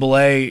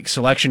NCAA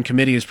selection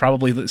committee is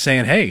probably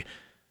saying, hey,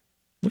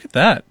 look at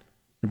that.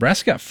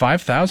 Nebraska got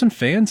 5,000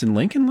 fans in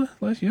Lincoln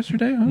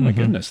yesterday? Oh, my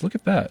goodness, look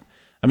at that.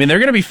 I mean, they're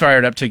going to be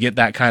fired up to get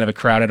that kind of a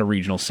crowd at a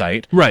regional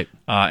site, right?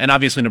 And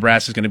obviously,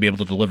 Nebraska's going to be able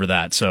to deliver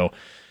that. So,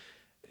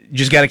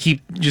 just got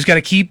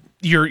to keep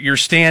your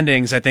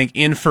standings, I think,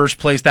 in first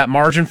place. That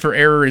margin for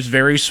error is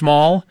very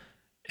small,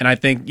 and I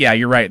think, yeah,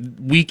 you're right.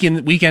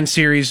 Weekend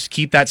series,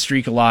 keep that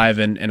streak alive,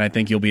 and I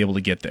think you'll be able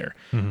to get there.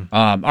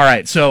 All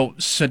right, so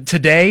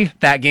today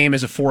that game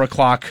is a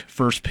 4:00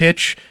 first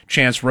pitch.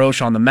 Chance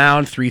Roche on the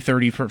mound,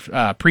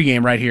 3:30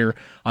 pregame right here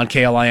on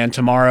KLIN.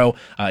 Tomorrow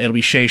it'll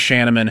be Shea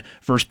Shanneman,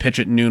 first pitch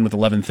at noon with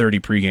 11:30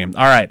 pregame.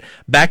 All right,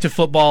 back to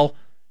football.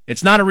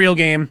 It's not a real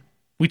game.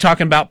 We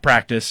talking about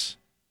practice,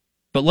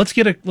 but let's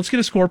get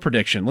a score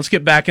prediction. Let's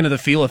get back into the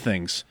feel of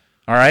things.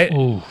 All right,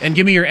 and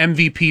give me your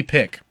MVP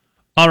pick.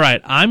 All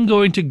right, I'm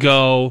going to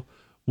go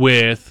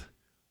with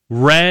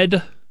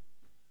red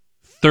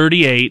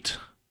 38,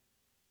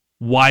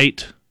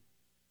 white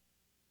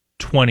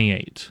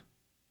 28.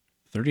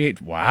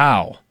 38.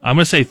 Wow. I'm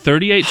going to say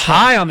 38.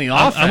 High on the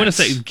offense. I'm going to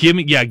say give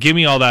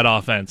me all that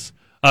offense.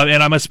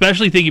 And I'm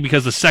especially thinking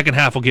because the second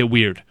half will get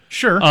weird.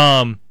 Sure.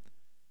 I'm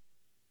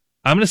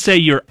going to say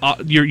your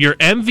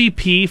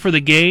MVP for the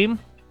game,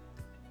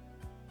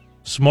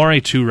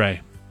 Samori Toure.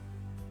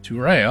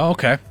 Toure. Oh,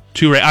 okay.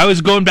 Toure. I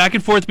was going back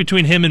and forth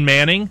between him and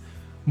Manning,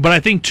 but I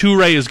think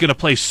Toure is going to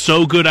play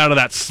so good out of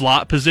that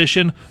slot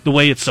position the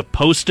way it's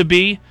supposed to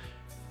be.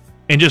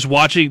 And just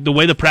watching the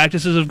way the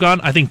practices have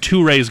gone, I think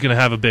Toure is going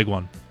to have a big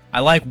one.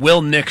 I like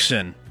Will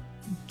Nixon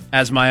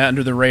as my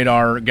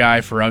under-the-radar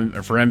guy for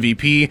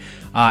MVP.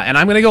 And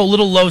I'm going to go a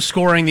little low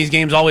scoring. These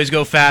games always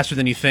go faster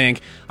than you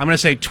think. I'm going to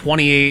say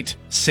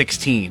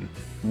 28-16,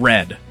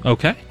 red.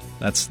 Okay.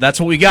 That's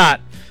what we got.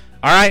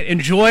 All right,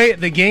 enjoy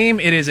the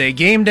game. It is a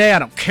game day. I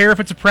don't care if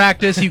it's a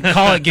practice. You can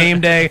call it game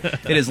day.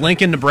 It is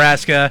Lincoln,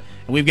 Nebraska,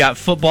 and we've got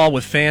football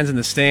with fans in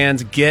the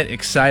stands. Get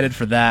excited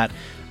for that.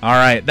 All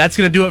right, that's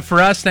going to do it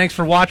for us. Thanks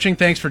for watching.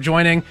 Thanks for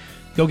joining.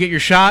 Go get your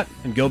shot,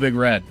 and go Big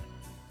Red.